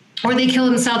 or they kill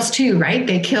themselves too, right?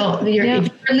 They kill, if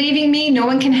you're leaving me, no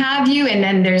one can have you. And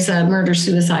then there's a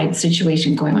murder-suicide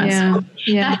situation going on. Yeah. So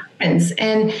that happens.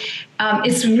 And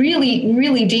it's really,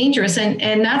 really dangerous.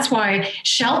 And that's why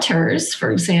shelters,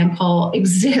 for example,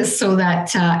 exist so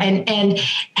that, and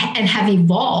have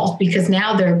evolved, because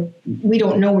now we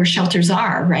don't know where shelters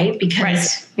are, right?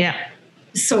 Because,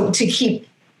 so to keep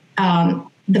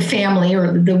the family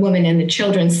or the woman and the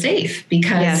children safe,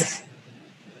 because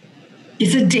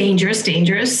it's a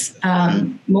dangerous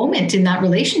moment in that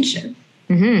relationship.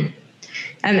 Mm-hmm.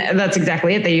 And that's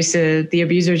exactly it. The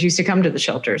abusers used to come to the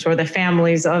shelters, or the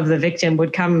families of the victim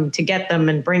would come to get them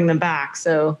and bring them back.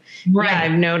 So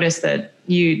I've noticed that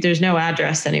there's no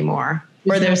address anymore,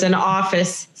 or there's an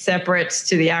office separate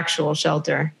to the actual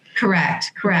shelter.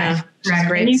 Correct. Yeah, correct.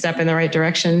 Great step in the right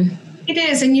direction. It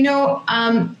is. And,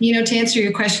 to answer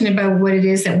your question about what it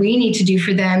is that we need to do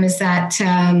for them, is that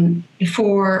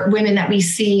for women that we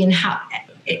see, and how,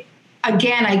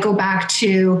 again, I go back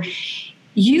to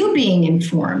you being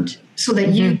informed so that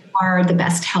you are the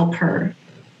best helper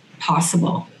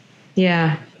possible.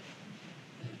 Yeah.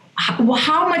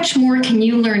 How much more can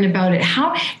you learn about it?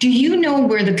 How do you know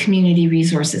where the community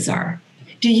resources are?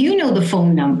 Do you know the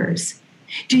phone numbers?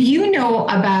 Do you know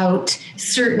about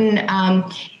certain,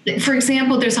 for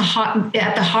example, there's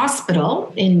at the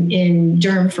hospital in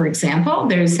Durham, for example,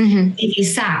 there's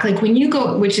DV-SAC. Like when you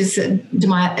go, which is a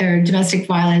domestic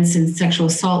violence and sexual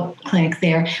assault clinic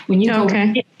there, when you go,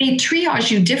 they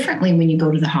triage you differently when you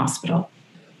go to the hospital.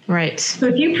 Right. So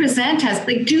if you present as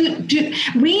like,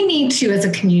 we need to, as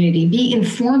a community, be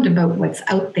informed about what's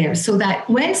out there so that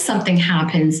when something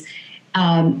happens,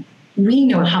 we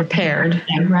know how prepared,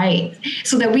 right?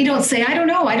 So that we don't say, I don't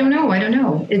know.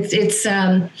 It's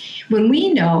when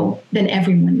we know, then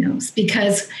everyone knows,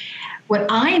 because what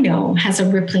I know has a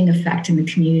rippling effect in the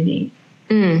community.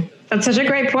 That's such a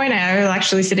great point. I was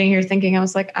actually sitting here thinking, I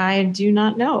was like, I do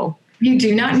not know. You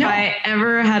do not know. If I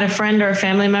ever had a friend or a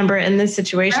family member in this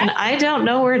situation, right. I don't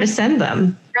know where to send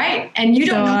them. Right. And you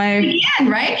don't know again,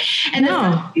 right? And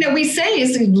we say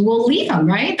is we'll leave them,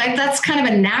 right? That's kind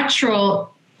of a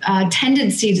natural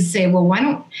tendency to say, well, let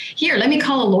me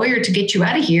call a lawyer to get you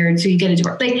out of here until you get a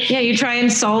divorce. You try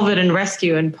and solve it and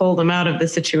rescue and pull them out of the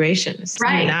situation. It's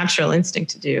right. a natural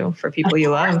instinct to do for people you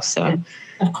love. So,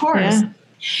 of course. Yeah.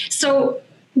 So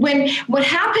what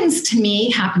happens to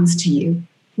me happens to you.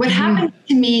 What happens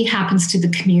to me happens to the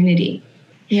community.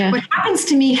 Yeah. What happens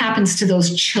to me happens to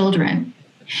those children.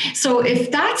 So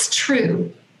if that's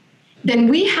true, then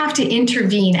we have to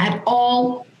intervene at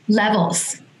all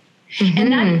levels.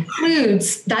 And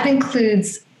that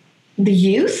includes the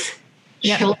youth,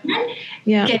 children,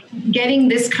 getting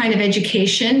this kind of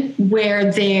education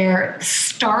where they're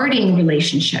starting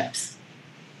relationships.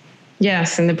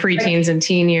 Yes, in the preteens and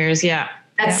teen years,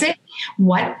 That's it.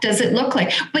 What does it look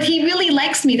like? But he really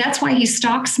likes me. That's why he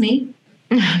stalks me.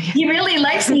 He really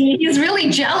likes me. He's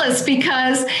really jealous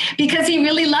because he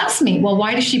really loves me. Well,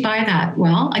 why does she buy that?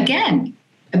 Well, again,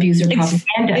 abuser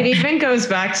propaganda. It even goes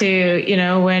back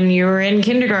to, when you were in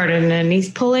kindergarten and he's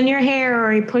pulling your hair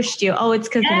or he pushed you. Oh, it's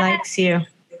because he likes you.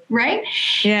 Right?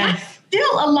 Yeah. That's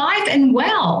still alive and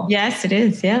well. Yes, it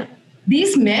is. Yeah.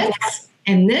 These myths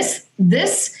and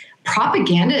this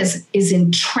propaganda is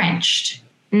entrenched.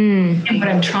 And what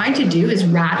I'm trying to do is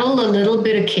rattle a little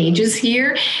bit of cages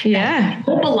here. Yeah.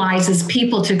 Mobilizes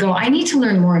people to go, I need to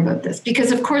learn more about this,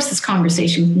 because of course this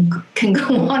conversation can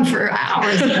go on for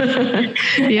hours.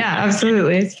 Yeah,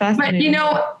 absolutely. It's fascinating.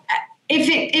 But if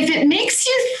it makes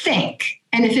you think,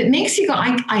 and if it makes you go,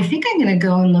 I think I'm going to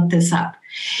go and look this up.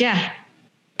 Yeah.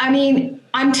 I mean,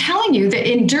 I'm telling you that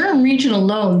in Durham Region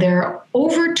alone, there are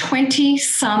over 20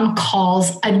 some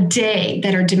calls a day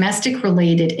that are domestic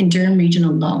related in Durham Region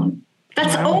alone.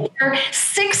 That's over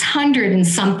 600 and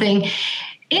something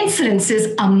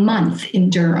incidences a month in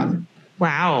Durham.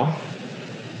 Wow.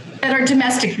 That are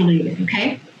domestic related,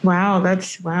 okay? Wow,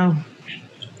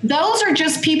 Those are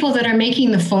just people that are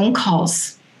making the phone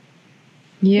calls.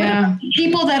 Yeah.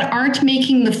 People that aren't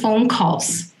making the phone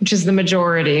calls. Which is the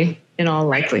majority in all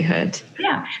likelihood.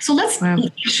 Yeah. So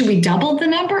should we double the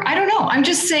number? I don't know. I'm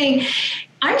just saying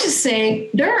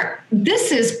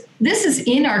this is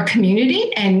in our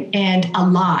community and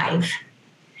alive.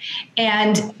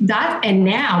 And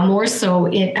now more so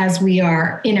as we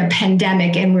are in a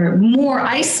pandemic and we're more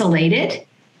isolated.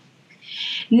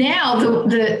 Now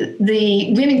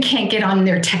the women can't get on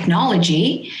their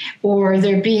technology, or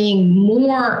they're being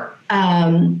more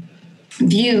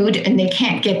viewed, and they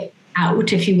can't get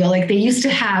out, if you will. Like they used to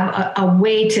have a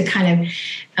way to kind of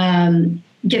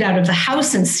get out of the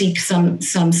house and seek some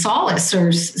solace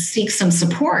or seek some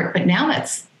support, but now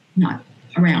that's not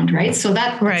around, right? So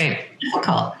that's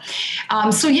difficult.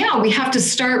 We have to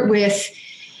start with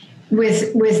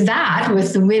that,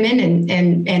 with the women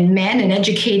and men, and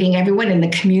educating everyone in the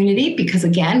community, because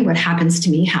again, what happens to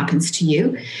me happens to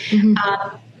you.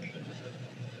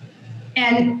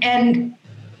 And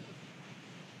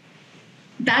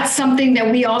that's something that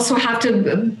we also have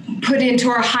to put into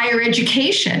our higher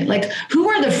education. Like, who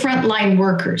are the frontline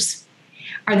workers?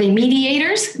 Are they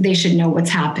mediators? They should know what's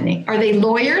happening. Are they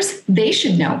lawyers? They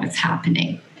should know what's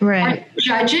happening. Right. Are they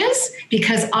judges?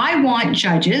 Because I want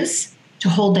judges to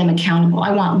hold them accountable. I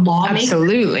want lawmakers.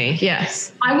 Absolutely,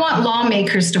 yes. I want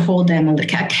lawmakers to hold them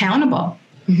accountable.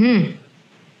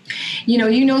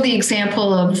 You know the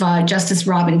example of Justice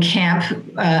Robin Camp,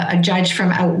 a judge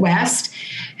from out west,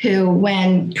 who,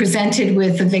 when presented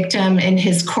with a victim in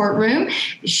his courtroom,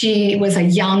 she was a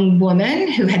young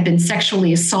woman who had been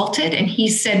sexually assaulted, and he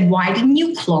said, "Why didn't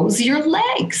you close your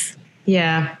legs?"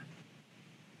 Yeah.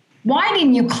 Why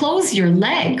didn't you close your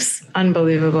legs?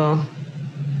 Unbelievable.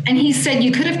 And he said,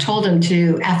 you could have told him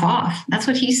to F off. That's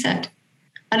what he said.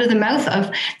 Out of the mouth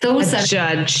of those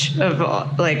judge of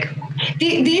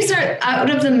these are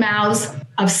out of the mouths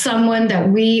of someone that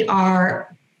we are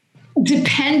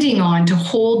depending on to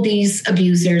hold these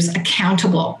abusers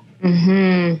accountable.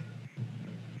 Mm-hmm.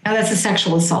 Now that's a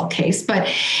sexual assault case, but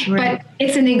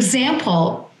it's an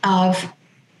example of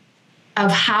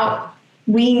how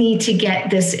we need to get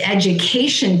this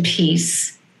education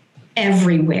piece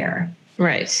everywhere.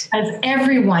 Right. As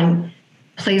everyone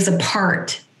plays a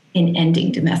part in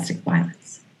ending domestic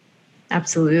violence.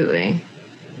 Absolutely.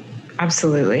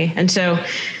 And so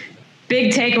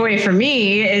big takeaway for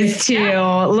me is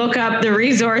to look up the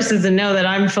resources and know that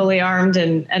I'm fully armed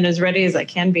and as ready as I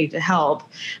can be to help.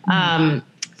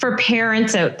 For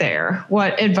parents out there,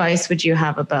 what advice would you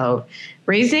have about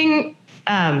raising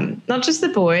not just the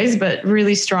boys, but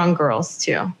really strong girls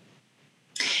too?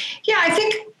 Yeah,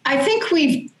 I think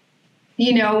we've,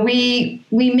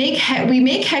 we make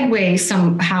headway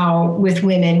somehow with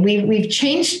women. We've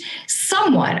changed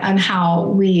somewhat on how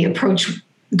we approach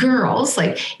girls.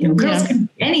 Like, girls can do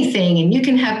anything, and you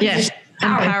can have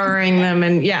empowering them,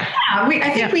 and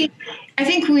I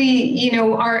think we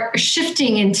are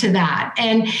shifting into that,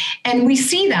 and we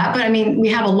see that, but I mean, we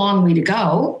have a long way to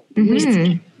go.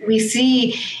 Mm-hmm.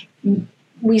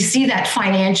 We see that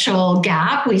financial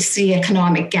gap. We see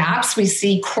economic gaps. We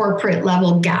see corporate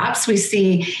level gaps. We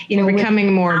see,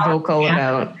 becoming more vocal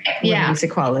about women's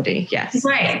equality. Yes.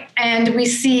 Right. And we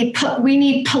see, we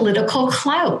need political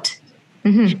clout.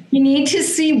 Mm-hmm. We need to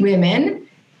see women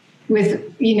with,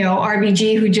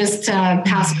 RBG, who just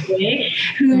passed away,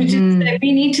 who just said,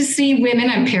 we need to see women,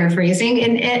 I'm paraphrasing,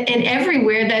 in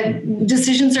everywhere that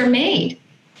decisions are made.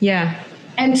 Yeah.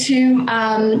 And to,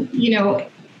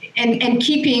 and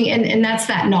keeping, and that's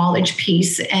that knowledge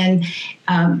piece, and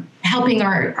helping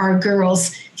our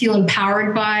girls feel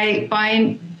empowered by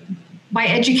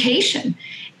education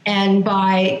and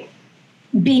by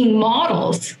being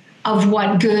models of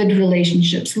what good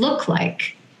relationships look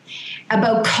like,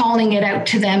 about calling it out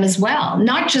to them as well,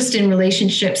 not just in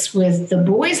relationships with the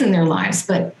boys in their lives,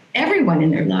 but everyone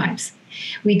in their lives.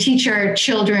 We teach our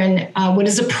children what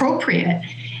is appropriate.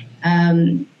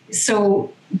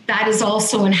 So that is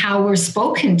also in how we're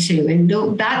spoken to, and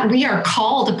that we are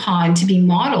called upon to be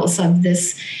models of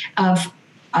this, of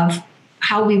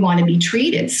how we want to be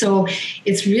treated. So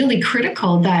it's really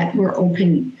critical that we're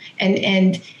open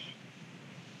and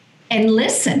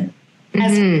listen.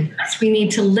 As we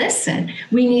need to listen,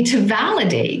 we need to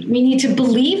validate, we need to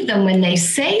believe them when they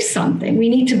say something. We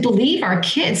need to believe our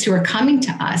kids who are coming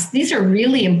to us. These are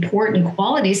really important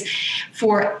qualities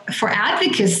for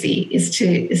advocacy, is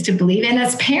to believe. And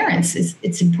as parents,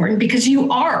 it's important, because you're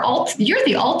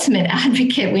the ultimate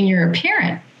advocate when you're a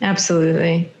parent.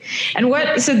 Absolutely. And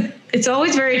so it's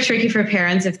always very tricky for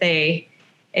parents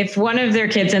if one of their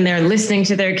kids, and they're listening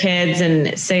to their kids,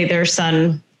 and say their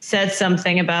son said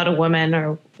something about a woman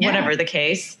or whatever the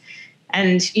case.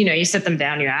 And, you sit them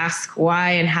down, you ask why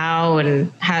and how,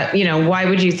 why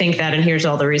would you think that? And here's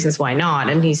all the reasons why not.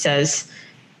 And he says,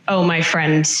 oh, my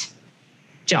friend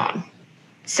John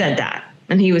said that,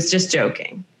 and he was just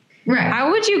joking. Right.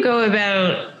 How would you go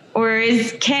about,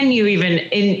 can you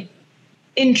even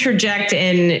interject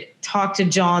and talk to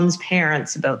John's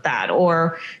parents about that,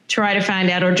 or try to find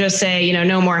out, or just say,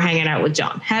 no more hanging out with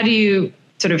John? How do you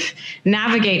sort of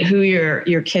navigate who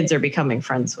your kids are becoming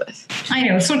friends with? I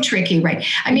know, it's so tricky, right?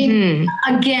 I mean,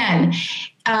 again,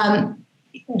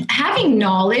 having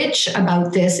knowledge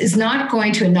about this is not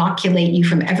going to inoculate you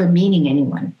from ever meeting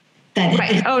anyone.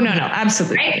 Right. Oh, no,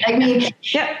 absolutely. Right? I mean,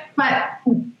 but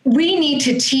we need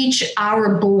to teach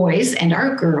our boys and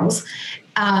our girls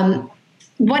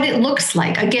what it looks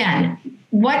like. Again,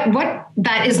 what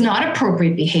that is not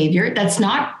appropriate behavior. That's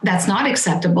not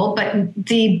acceptable. But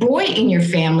the boy in your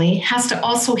family has to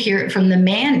also hear it from the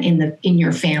man in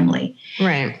your family.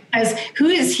 Right. As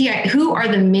who are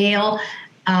the male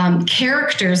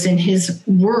characters in his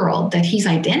world that he's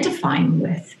identifying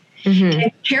with? Mm-hmm.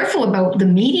 And careful about the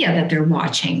media that they're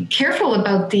watching, careful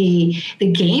about the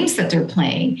games that they're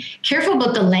playing, careful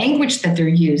about the language that they're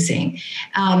using,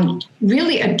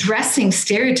 really addressing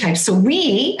stereotypes. So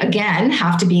we, again,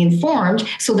 have to be informed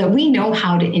so that we know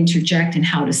how to interject and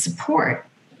how to support.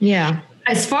 Yeah.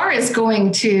 As far as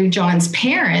going to John's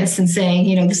parents and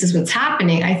saying, this is what's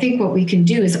happening, I think what we can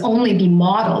do is only be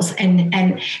models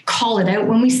and call it out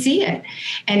when we see it.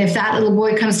 And if that little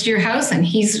boy comes to your house and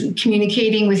he's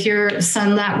communicating with your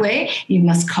son that way, you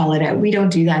must call it out. We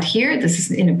don't do that here. This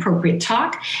is inappropriate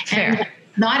talk. Fair. And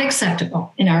not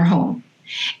acceptable in our home.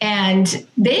 And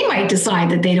they might decide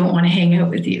that they don't want to hang out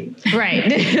with you.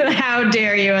 Right. How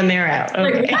dare you? And they're out.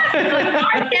 Okay.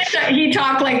 Why can't he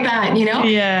talk like that, Yeah,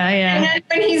 yeah. And then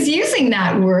when he's using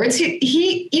that words,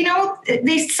 he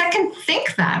they second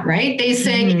think that, right? They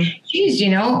say, geez,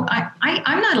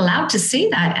 I'm not allowed to say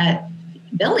that at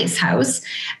Billy's house.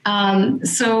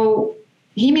 So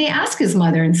he may ask his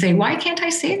mother and say, why can't I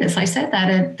say this? I said that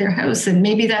at their house. And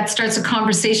maybe that starts a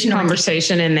conversation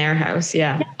in their house.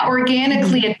 Yeah.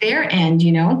 Organically at their end,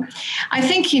 I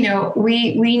think,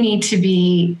 we need to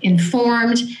be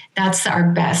informed. That's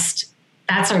our best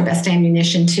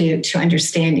ammunition to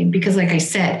understanding, because like I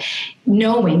said,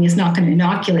 knowing is not going to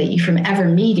inoculate you from ever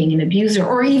meeting an abuser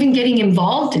or even getting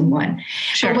involved in one.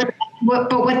 Sure. But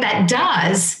what that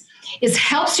does is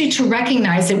helps you to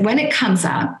recognize it when it comes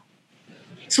up,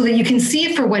 so that you can see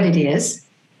it for what it is.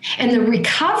 And the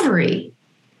recovery,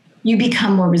 you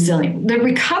become more resilient. The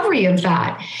recovery of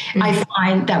that, I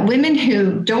find that women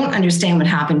who don't understand what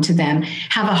happened to them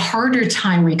have a harder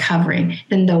time recovering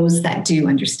than those that do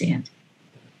understand.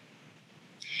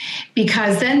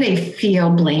 Because then they feel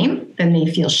blame, then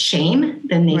they feel shame,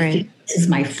 then they feel, this is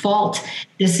my fault.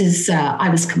 This is, I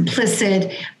was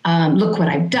complicit. Look what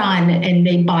I've done. And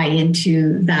they buy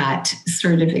into that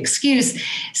sort of excuse.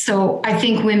 So I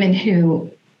think women who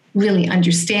really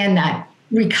understand that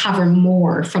recover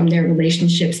more from their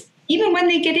relationships, even when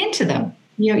they get into them,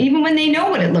 even when they know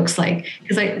what it looks like,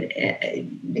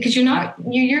 because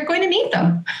you're going to meet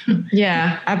them.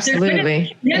 Yeah,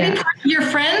 absolutely. They're going to be part of your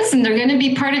friends, and they're going to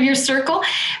be part of your circle.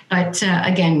 But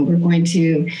again, we're going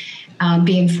to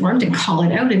be informed and call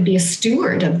it out and be a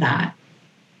steward of that.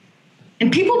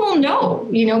 And people will know,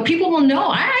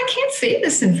 I can't say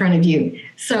this in front of you.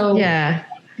 So yeah.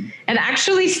 And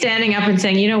actually standing up and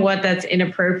saying, you know what, that's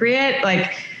inappropriate.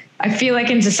 Like, I feel like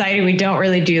in society, we don't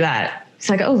really do that. It's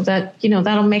like, oh,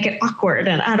 that'll make it awkward,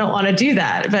 and I don't want to do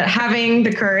that. But having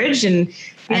the courage and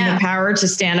the power to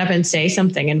stand up and say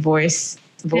something and voice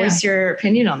your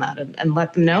opinion on that and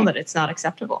let them know that it's not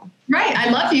acceptable. Right. I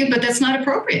love you, but that's not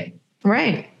appropriate.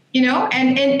 Right.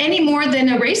 And any more than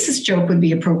a racist joke would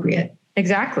be appropriate.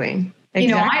 Exactly.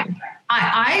 I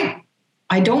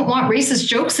don't want racist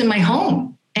jokes in my home.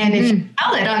 And if you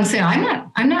tell it, I'm saying,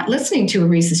 I'm not listening to a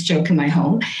racist joke in my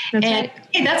home. Hey,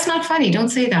 that's not funny. Don't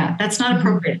say that. That's not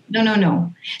appropriate.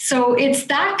 No. So it's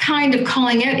that kind of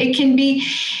calling out. It can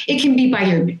be by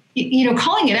your,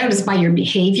 calling it out is by your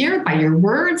behavior, by your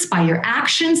words, by your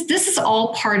actions. This is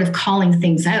all part of calling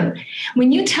things out.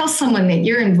 When you tell someone that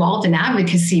you're involved in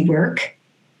advocacy work,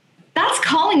 that's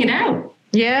calling it out.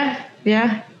 Yeah.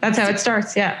 Yeah. That's how it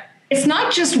starts. Yeah. It's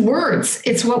not just words.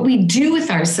 It's what we do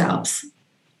with ourselves.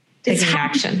 Taking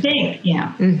action.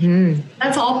 Yeah. Mm-hmm.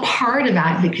 That's all part of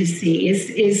advocacy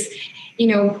is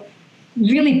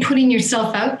really putting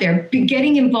yourself out there,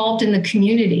 getting involved in the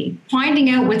community, finding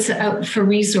out what's out for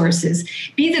resources,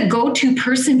 be the go-to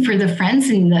person for the friends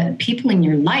and the people in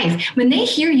your life. When they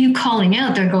hear you calling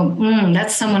out, they're going,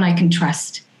 that's someone I can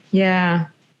trust. Yeah.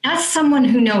 That's someone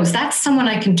who knows. That's someone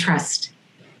I can trust.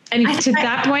 And to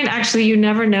that point, actually, you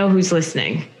never know who's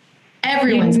listening.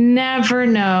 You never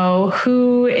know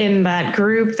who in that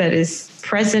group that is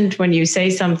present when you say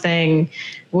something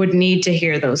would need to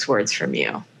hear those words from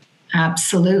you.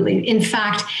 Absolutely. In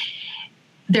fact,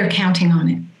 they're counting on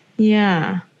it.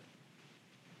 Yeah.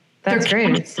 That's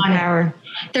great. It's the power.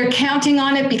 They're counting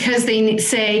on it because they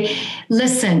say,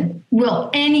 listen,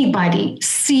 will anybody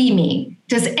see me?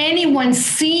 Does anyone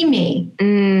see me?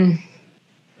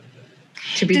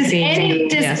 To be seen.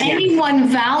 Does anyone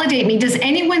validate me? Does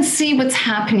anyone see what's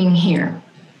happening here?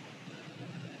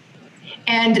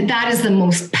 And that is the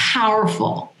most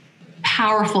powerful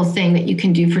thing that you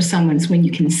can do for someone, is when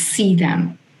you can see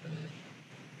them.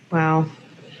 Wow.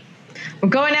 I'm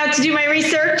going out to do my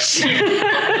research.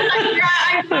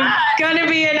 I'm going to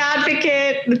be an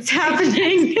advocate. It's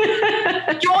happening.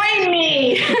 Join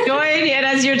me. And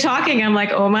as you're talking, I'm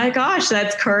like, oh my gosh,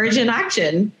 that's courage in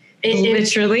action.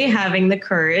 Literally having the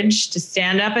courage to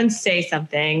stand up and say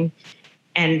something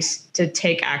and to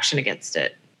take action against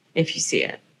it if you see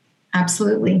it.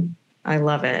 Absolutely. I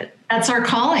love it. That's our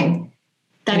calling.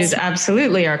 It is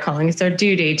absolutely our calling. It's our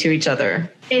duty to each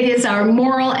other. It is our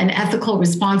moral and ethical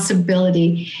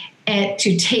responsibility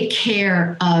to take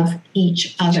care of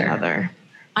each other.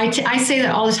 I say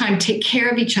that all the time. Take care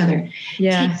of each other.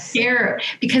 Yes. Take care,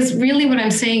 because really what I'm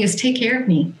saying is take care of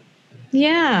me.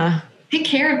 Yeah. Take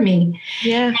care of me.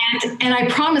 Yeah. And I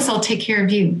promise I'll take care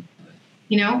of you.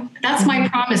 That's my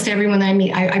promise to everyone I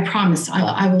meet. I promise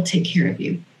I will take care of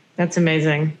you. That's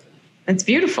amazing. It's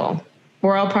beautiful.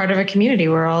 We're all part of a community.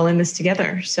 We're all in this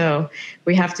together. So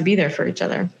we have to be there for each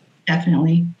other.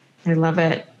 Definitely. I love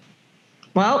it.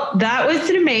 Well, that was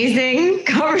an amazing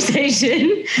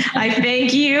conversation. I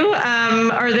thank you.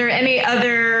 Are there any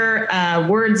other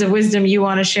words of wisdom you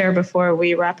want to share before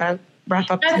we wrap up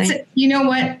tonight? You know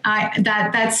what?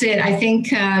 That's it. I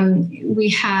think we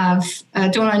have,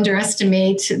 don't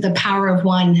underestimate the power of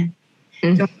one.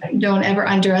 Don't ever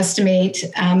underestimate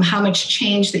how much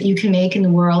change that you can make in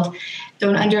the world.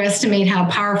 Don't underestimate how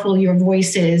powerful your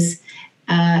voice is.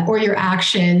 Or your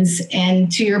actions.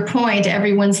 And to your point,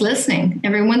 everyone's listening,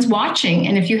 everyone's watching.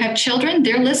 And if you have children,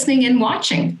 they're listening and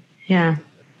watching. Yeah.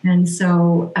 And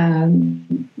so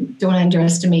don't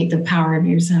underestimate the power of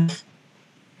yourself.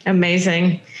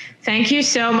 Amazing. Thank you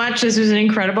so much. This was an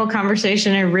incredible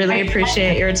conversation. I really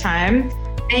appreciate your time.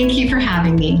 Thank you for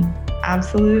having me.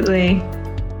 Absolutely.